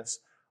forgiveness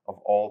of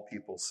all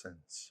people's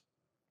sins.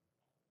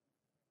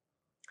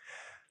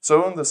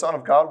 So when the Son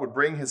of God would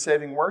bring his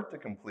saving work to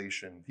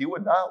completion,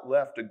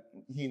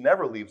 he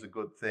never leaves a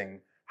good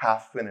thing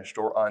half finished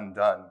or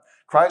undone.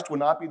 Christ would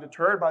not be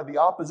deterred by the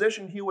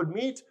opposition he would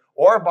meet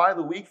or by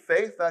the weak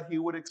faith that he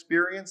would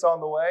experience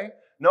on the way.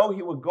 No,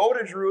 he would go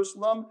to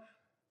Jerusalem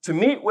to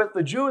meet with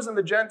the Jews and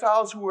the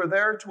Gentiles who were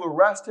there to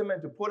arrest him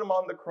and to put him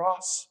on the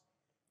cross.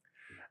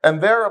 And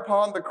there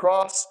upon the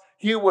cross,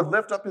 he would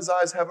lift up his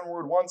eyes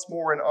heavenward once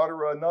more and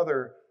utter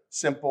another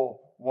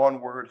simple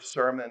one-word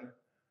sermon,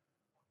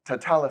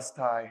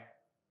 tetelestai,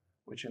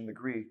 which in the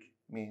Greek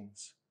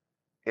means,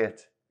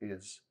 it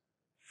is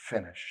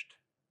finished.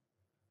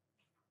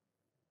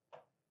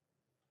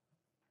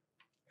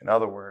 In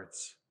other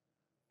words,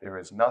 there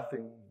is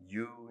nothing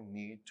you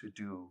need to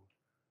do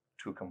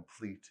to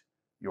complete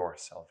your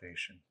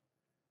salvation.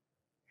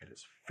 It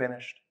is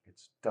finished,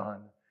 it's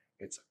done,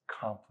 it's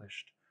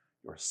accomplished.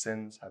 Your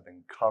sins have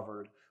been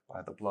covered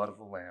by the blood of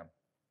the Lamb.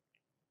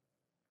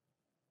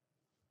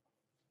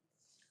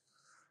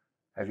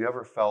 Have you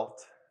ever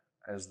felt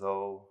as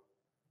though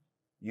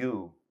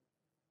you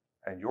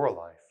and your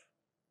life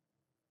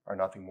are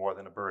nothing more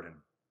than a burden?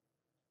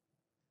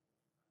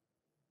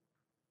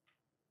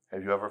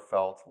 Have you ever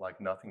felt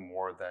like nothing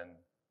more than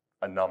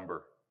a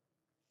number?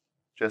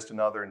 Just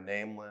another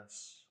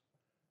nameless,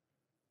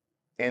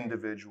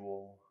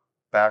 individual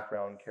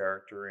background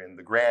character in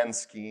the grand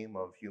scheme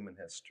of human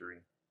history?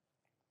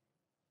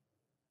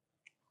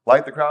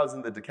 Like the crowds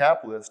in the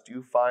Decapolis, do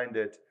you find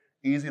it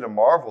Easy to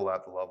marvel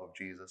at the love of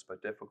Jesus,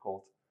 but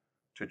difficult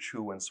to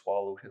chew and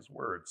swallow his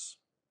words,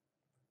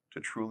 to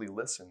truly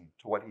listen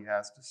to what he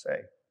has to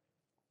say.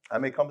 I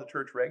may come to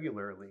church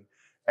regularly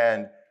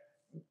and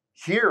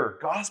hear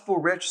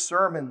gospel-rich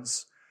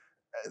sermons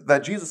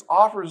that Jesus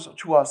offers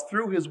to us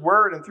through his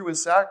word and through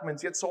his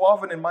sacraments, yet so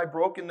often in my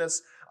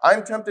brokenness,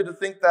 I'm tempted to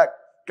think that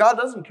God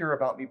doesn't care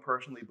about me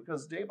personally,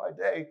 because day by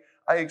day,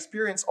 I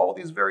experience all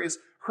these various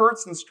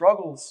hurts and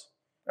struggles,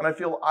 and I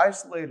feel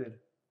isolated.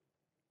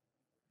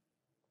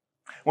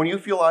 When you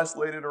feel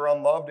isolated or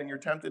unloved and you're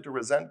tempted to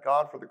resent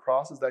God for the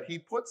crosses that he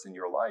puts in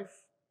your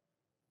life,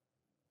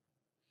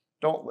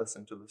 don't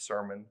listen to the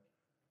sermon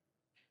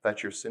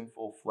that your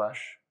sinful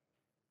flesh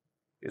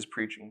is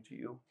preaching to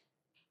you.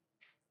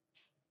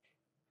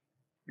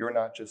 You're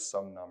not just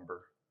some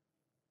number.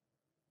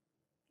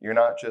 You're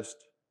not just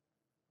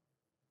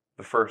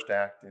the first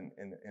act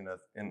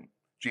in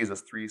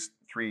Jesus'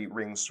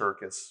 three-ring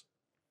circus.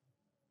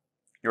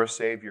 Your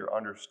Savior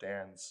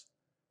understands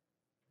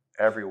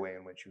every way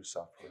in which you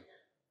suffer.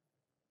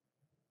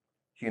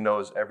 He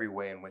knows every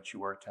way in which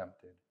you are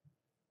tempted.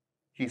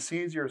 He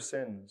sees your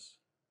sins,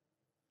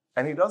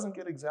 and he doesn't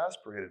get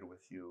exasperated with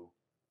you.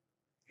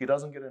 He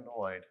doesn't get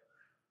annoyed.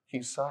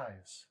 He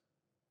sighs,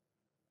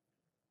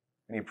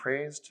 and he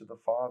prays to the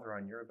Father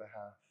on your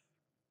behalf,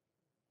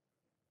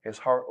 his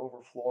heart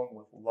overflowing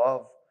with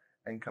love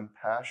and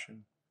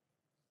compassion.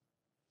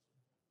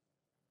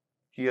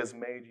 He has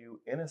made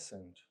you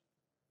innocent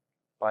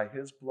by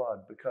his blood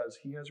because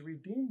he has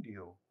redeemed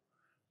you,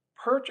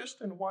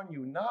 purchased and won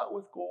you, not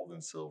with gold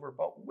and silver,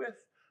 but with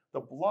the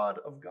blood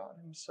of God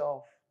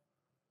himself,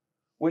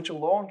 which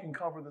alone can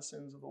cover the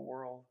sins of the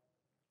world.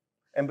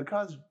 And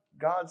because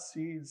God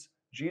sees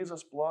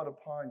Jesus' blood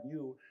upon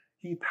you,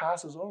 he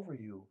passes over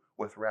you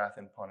with wrath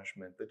and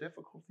punishment. The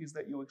difficulties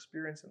that you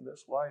experience in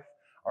this life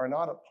are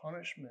not a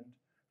punishment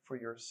for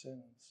your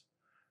sins,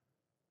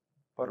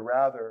 but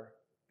rather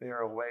they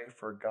are a way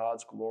for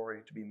God's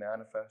glory to be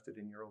manifested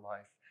in your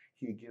life.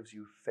 He gives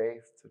you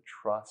faith to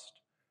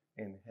trust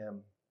in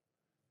him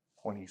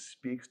when he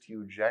speaks to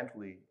you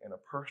gently in a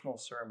personal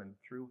sermon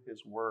through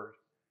his word.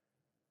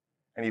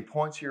 And he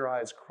points your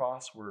eyes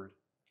crossward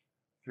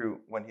through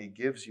when he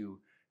gives you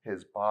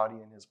his body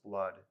and his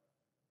blood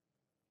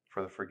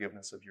for the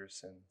forgiveness of your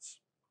sins.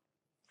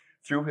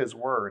 Through his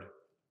word,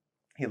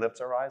 he lifts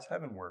our eyes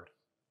heavenward.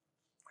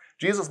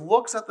 Jesus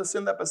looks at the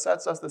sin that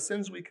besets us, the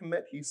sins we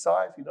commit. He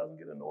sighs, he doesn't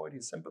get annoyed,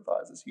 he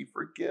sympathizes, he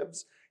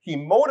forgives. He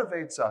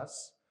motivates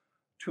us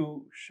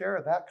to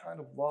share that kind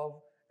of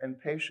love and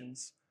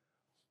patience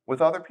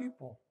with other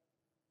people.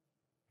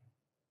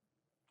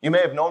 You may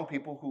have known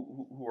people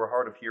who were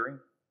hard of hearing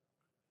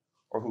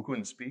or who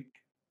couldn't speak,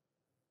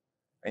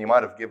 and you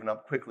might have given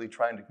up quickly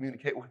trying to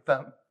communicate with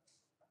them.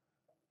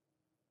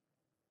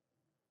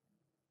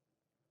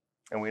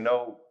 And we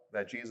know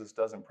that Jesus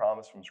doesn't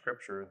promise from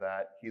Scripture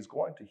that he's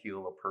going to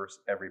heal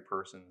every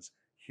person's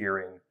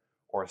hearing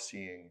or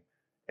seeing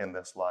in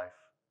this life.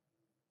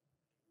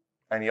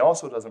 And he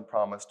also doesn't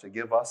promise to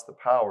give us the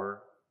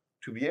power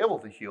to be able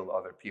to heal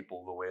other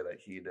people the way that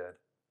he did.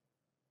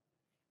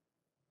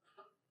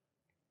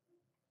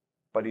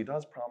 But he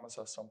does promise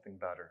us something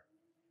better.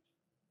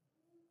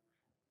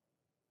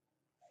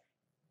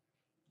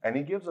 And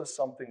he gives us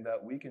something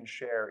that we can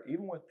share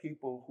even with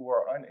people who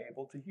are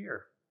unable to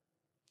hear.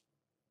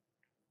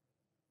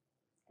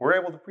 We're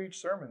able to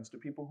preach sermons to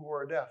people who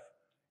are deaf.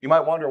 You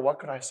might wonder, what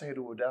could I say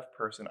to a deaf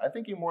person? I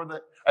think you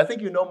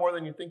know more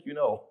than you think you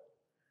know.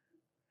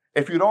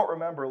 If you don't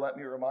remember, let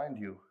me remind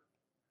you.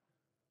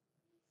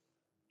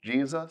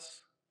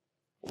 Jesus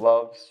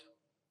loves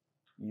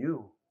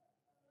you.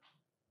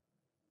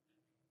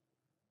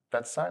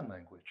 That's sign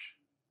language.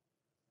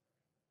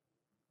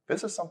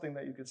 This is something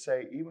that you could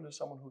say even to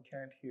someone who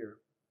can't hear.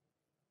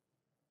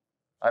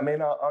 I may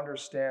not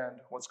understand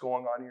what's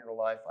going on in your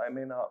life. I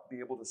may not be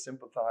able to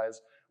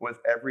sympathize with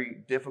every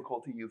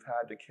difficulty you've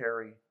had to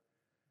carry.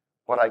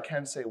 But I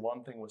can say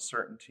one thing with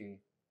certainty.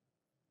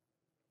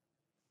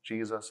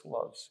 Jesus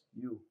loves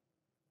you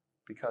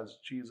because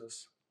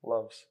Jesus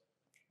loves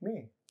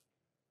me.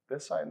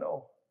 This I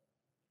know,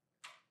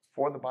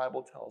 for the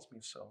Bible tells me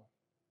so.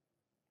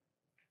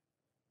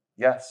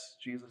 Yes,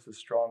 Jesus is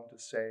strong to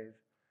save.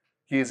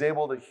 He is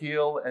able to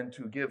heal and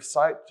to give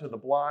sight to the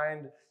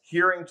blind,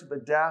 hearing to the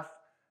deaf,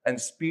 and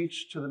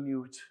speech to the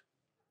mute.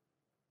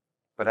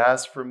 But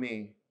as for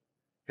me,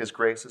 his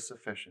grace is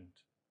sufficient.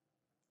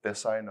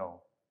 This I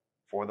know,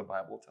 for the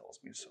Bible tells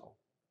me so.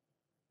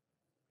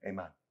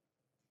 Amen.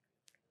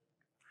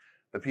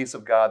 The peace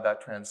of God that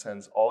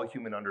transcends all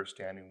human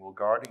understanding will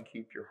guard and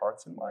keep your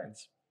hearts and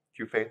minds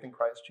through faith in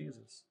Christ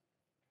Jesus.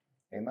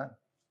 Amen.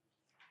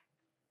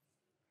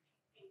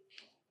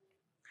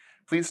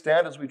 Please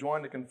stand as we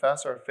join to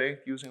confess our faith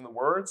using the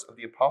words of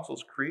the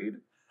Apostles' Creed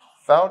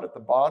found at the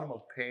bottom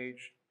of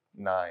page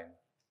 9.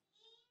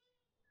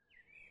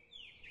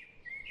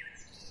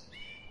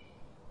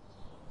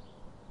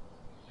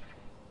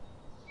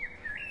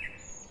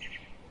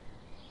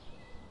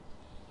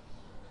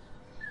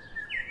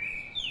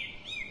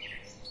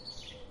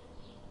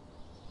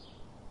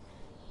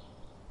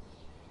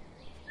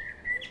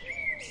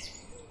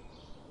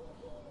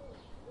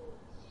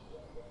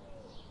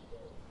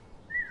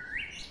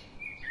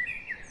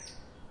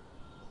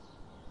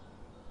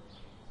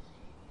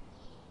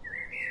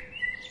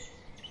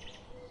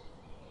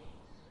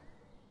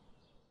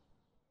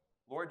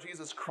 Lord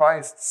Jesus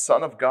Christ,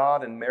 Son of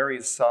God and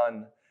Mary's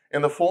Son,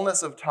 in the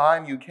fullness of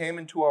time you came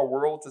into our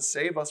world to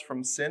save us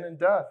from sin and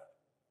death.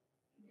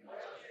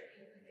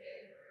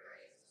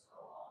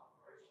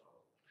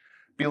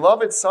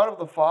 Beloved Son of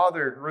the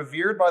Father,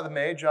 revered by the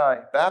Magi,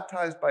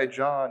 baptized by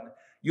John,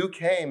 you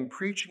came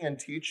preaching and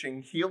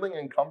teaching, healing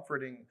and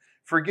comforting,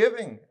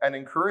 forgiving and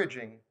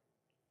encouraging.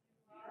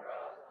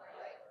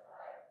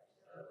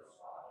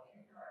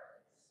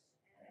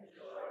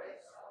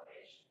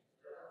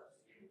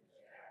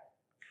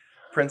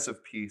 Prince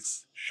of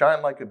Peace,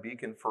 shine like a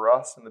beacon for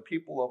us and the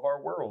people of our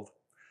world.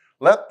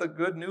 Let the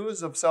good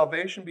news of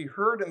salvation be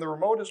heard in the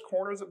remotest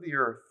corners of the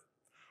earth.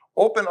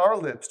 Open our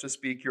lips to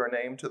speak your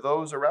name to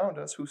those around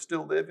us who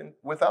still live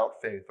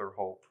without faith or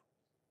hope.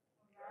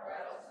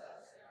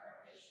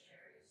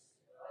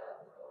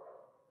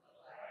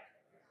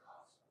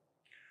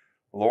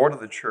 Lord of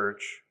the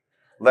Church,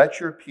 let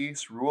your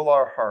peace rule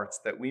our hearts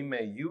that we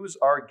may use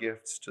our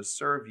gifts to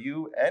serve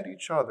you and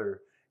each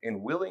other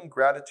in willing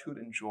gratitude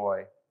and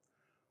joy.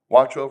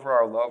 Watch over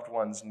our loved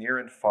ones near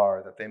and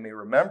far, that they may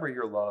remember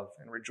your love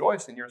and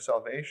rejoice in your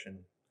salvation.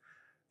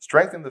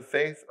 Strengthen the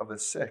faith of the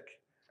sick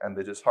and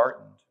the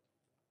disheartened.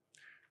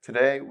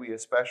 Today, we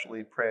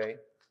especially pray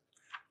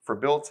for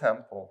Bill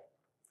Temple.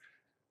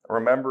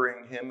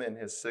 Remembering him in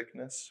his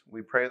sickness,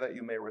 we pray that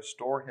you may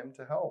restore him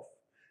to health.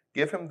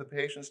 Give him the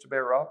patience to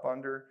bear up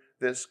under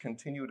this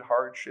continued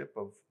hardship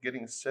of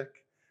getting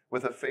sick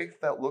with a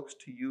faith that looks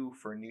to you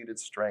for needed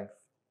strength.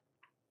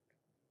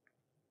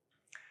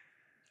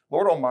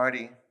 Lord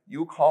Almighty,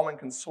 you call and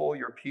console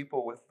your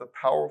people with the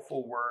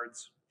powerful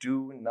words,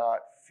 "Do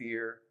not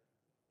fear,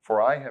 for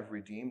I have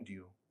redeemed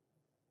you."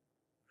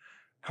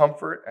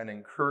 Comfort and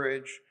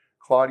encourage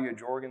Claudia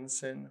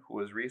Jorgensen, who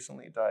was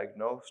recently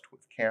diagnosed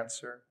with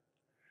cancer,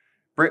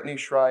 Brittany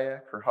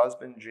Shryack, her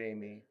husband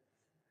Jamie,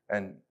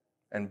 and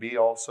be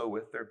also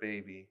with their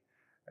baby,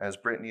 as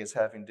Brittany is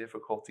having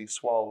difficulty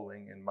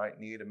swallowing and might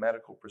need a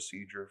medical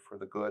procedure for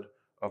the good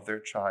of their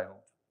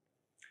child.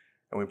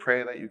 And we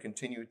pray that you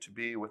continue to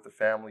be with the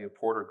family of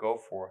Porter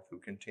Goforth, who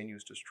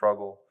continues to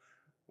struggle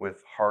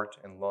with heart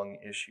and lung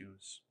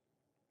issues.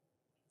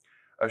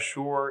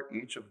 Assure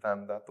each of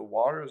them that the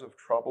waters of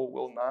trouble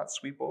will not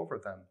sweep over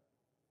them.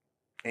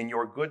 In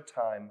your good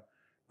time,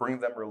 bring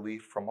them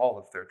relief from all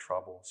of their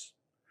troubles.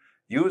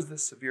 Use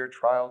this severe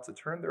trial to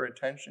turn their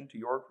attention to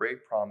your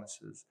great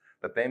promises,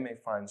 that they may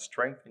find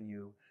strength in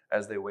you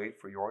as they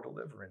wait for your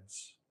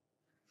deliverance.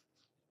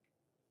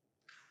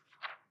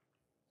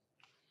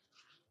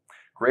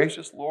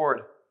 Gracious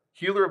Lord,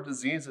 healer of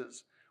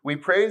diseases, we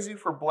praise you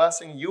for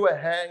blessing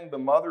Yua Hang, the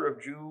mother of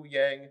Ju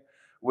Yang,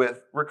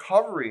 with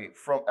recovery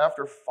from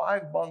after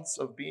 5 months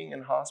of being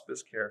in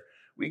hospice care.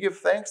 We give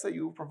thanks that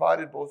you have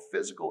provided both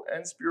physical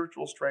and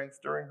spiritual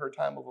strength during her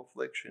time of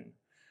affliction.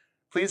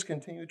 Please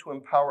continue to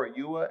empower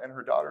Yua and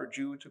her daughter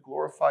Ju to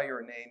glorify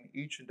your name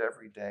each and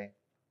every day.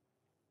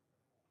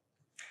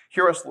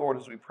 Hear us, Lord,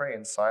 as we pray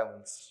in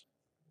silence.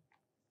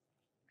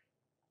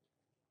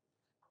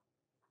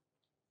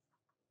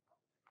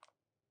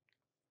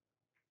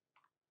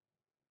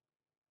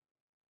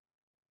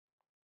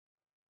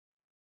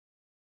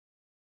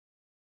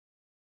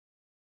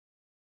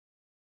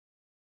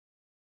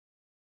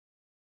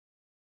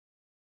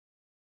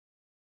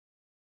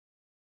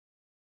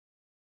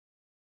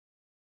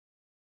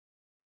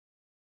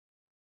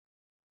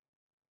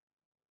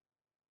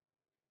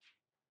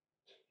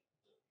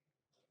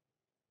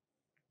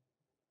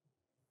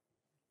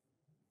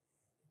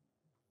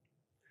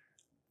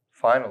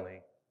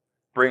 Finally,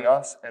 bring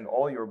us and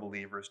all your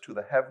believers to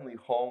the heavenly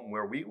home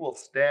where we will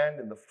stand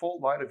in the full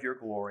light of your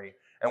glory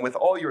and with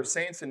all your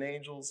saints and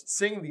angels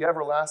sing the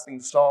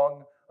everlasting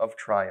song of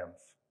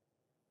triumph.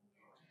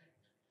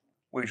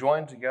 We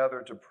join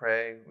together to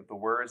pray with the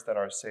words that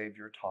our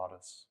Savior taught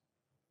us.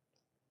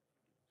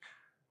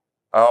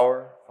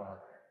 Our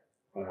Father,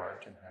 who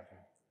art in heaven,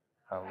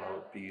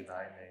 hallowed be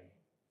thy name.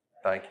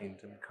 Thy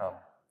kingdom come,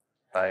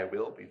 thy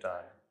will be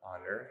done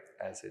on earth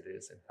as it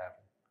is in heaven.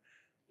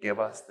 Give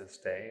us this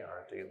day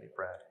our daily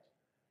bread,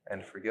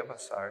 and forgive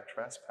us our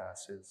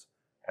trespasses,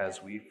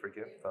 as we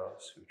forgive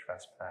those who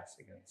trespass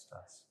against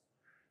us.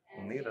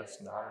 And lead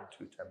us not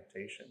into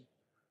temptation,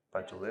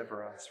 but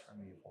deliver us from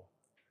evil.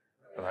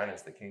 For thine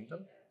is the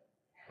kingdom,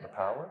 and the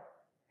power,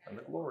 and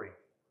the glory,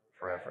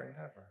 forever and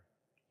ever.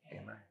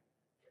 Amen.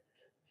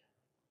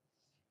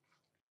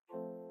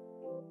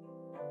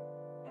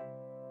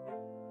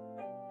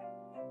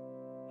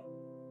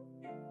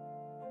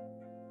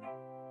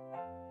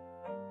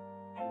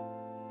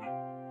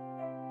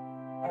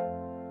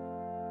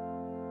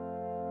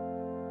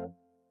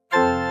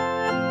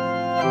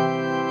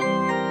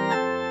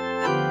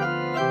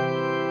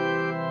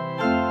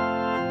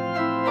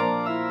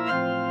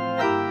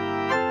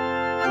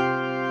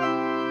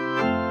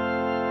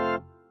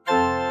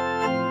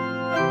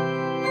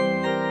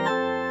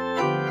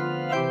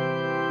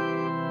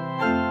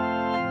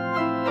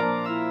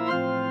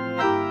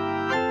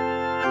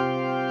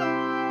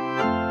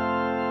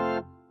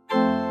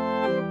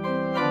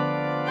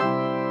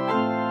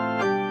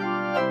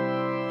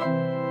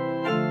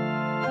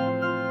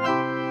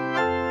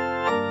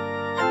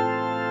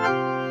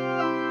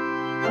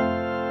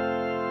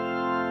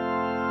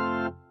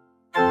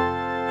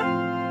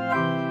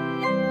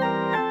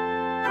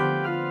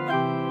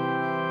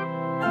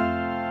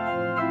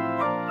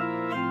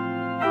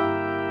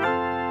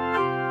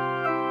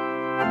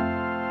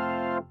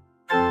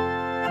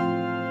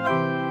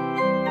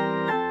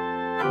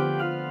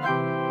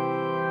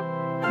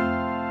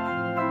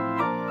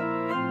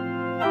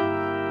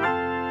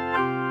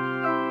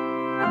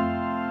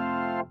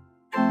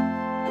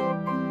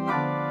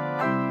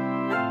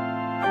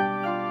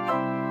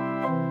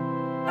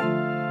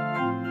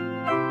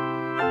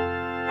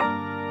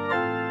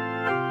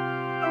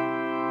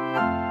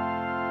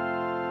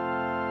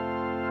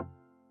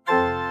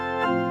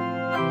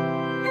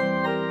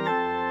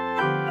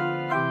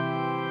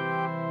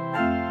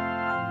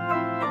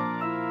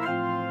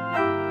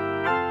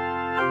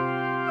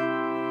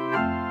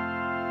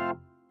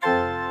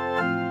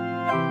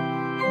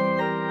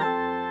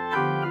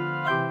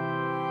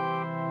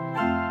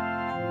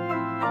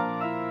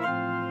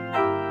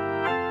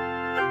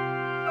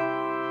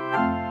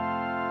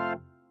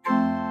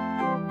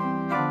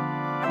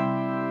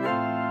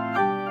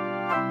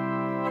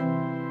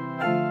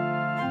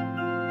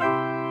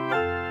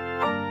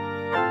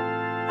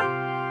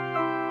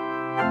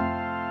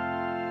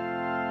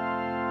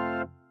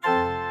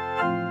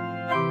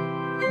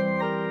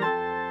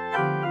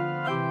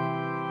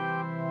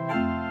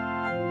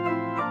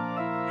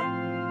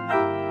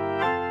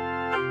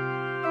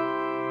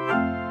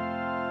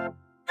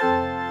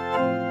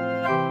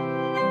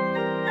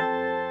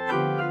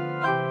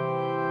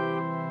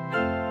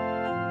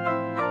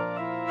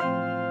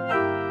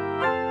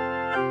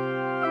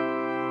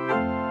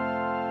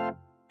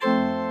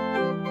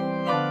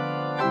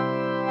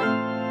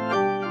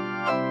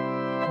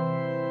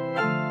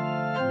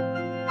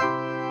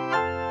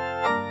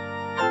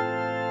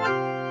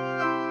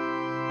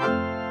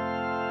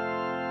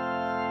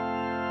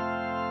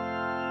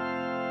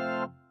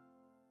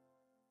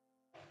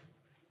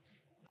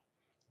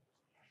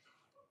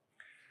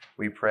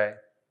 we pray.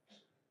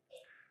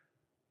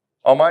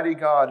 Almighty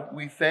God,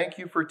 we thank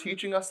you for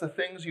teaching us the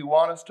things you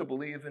want us to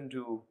believe and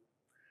do.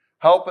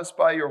 Help us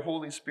by your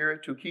Holy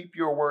Spirit to keep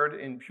your word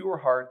in pure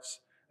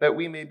hearts, that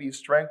we may be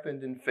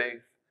strengthened in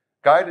faith,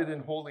 guided in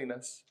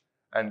holiness,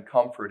 and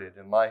comforted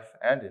in life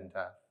and in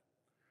death.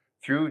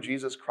 Through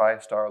Jesus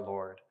Christ our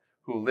Lord,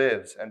 who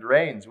lives and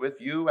reigns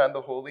with you and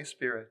the Holy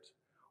Spirit,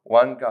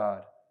 one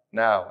God,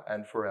 now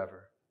and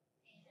forever.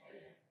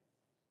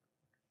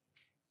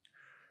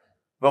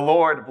 The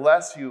Lord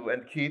bless you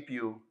and keep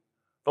you.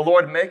 The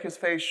Lord make his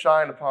face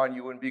shine upon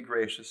you and be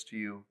gracious to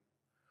you.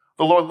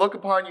 The Lord look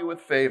upon you with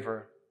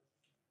favor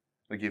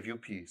and give you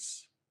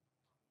peace.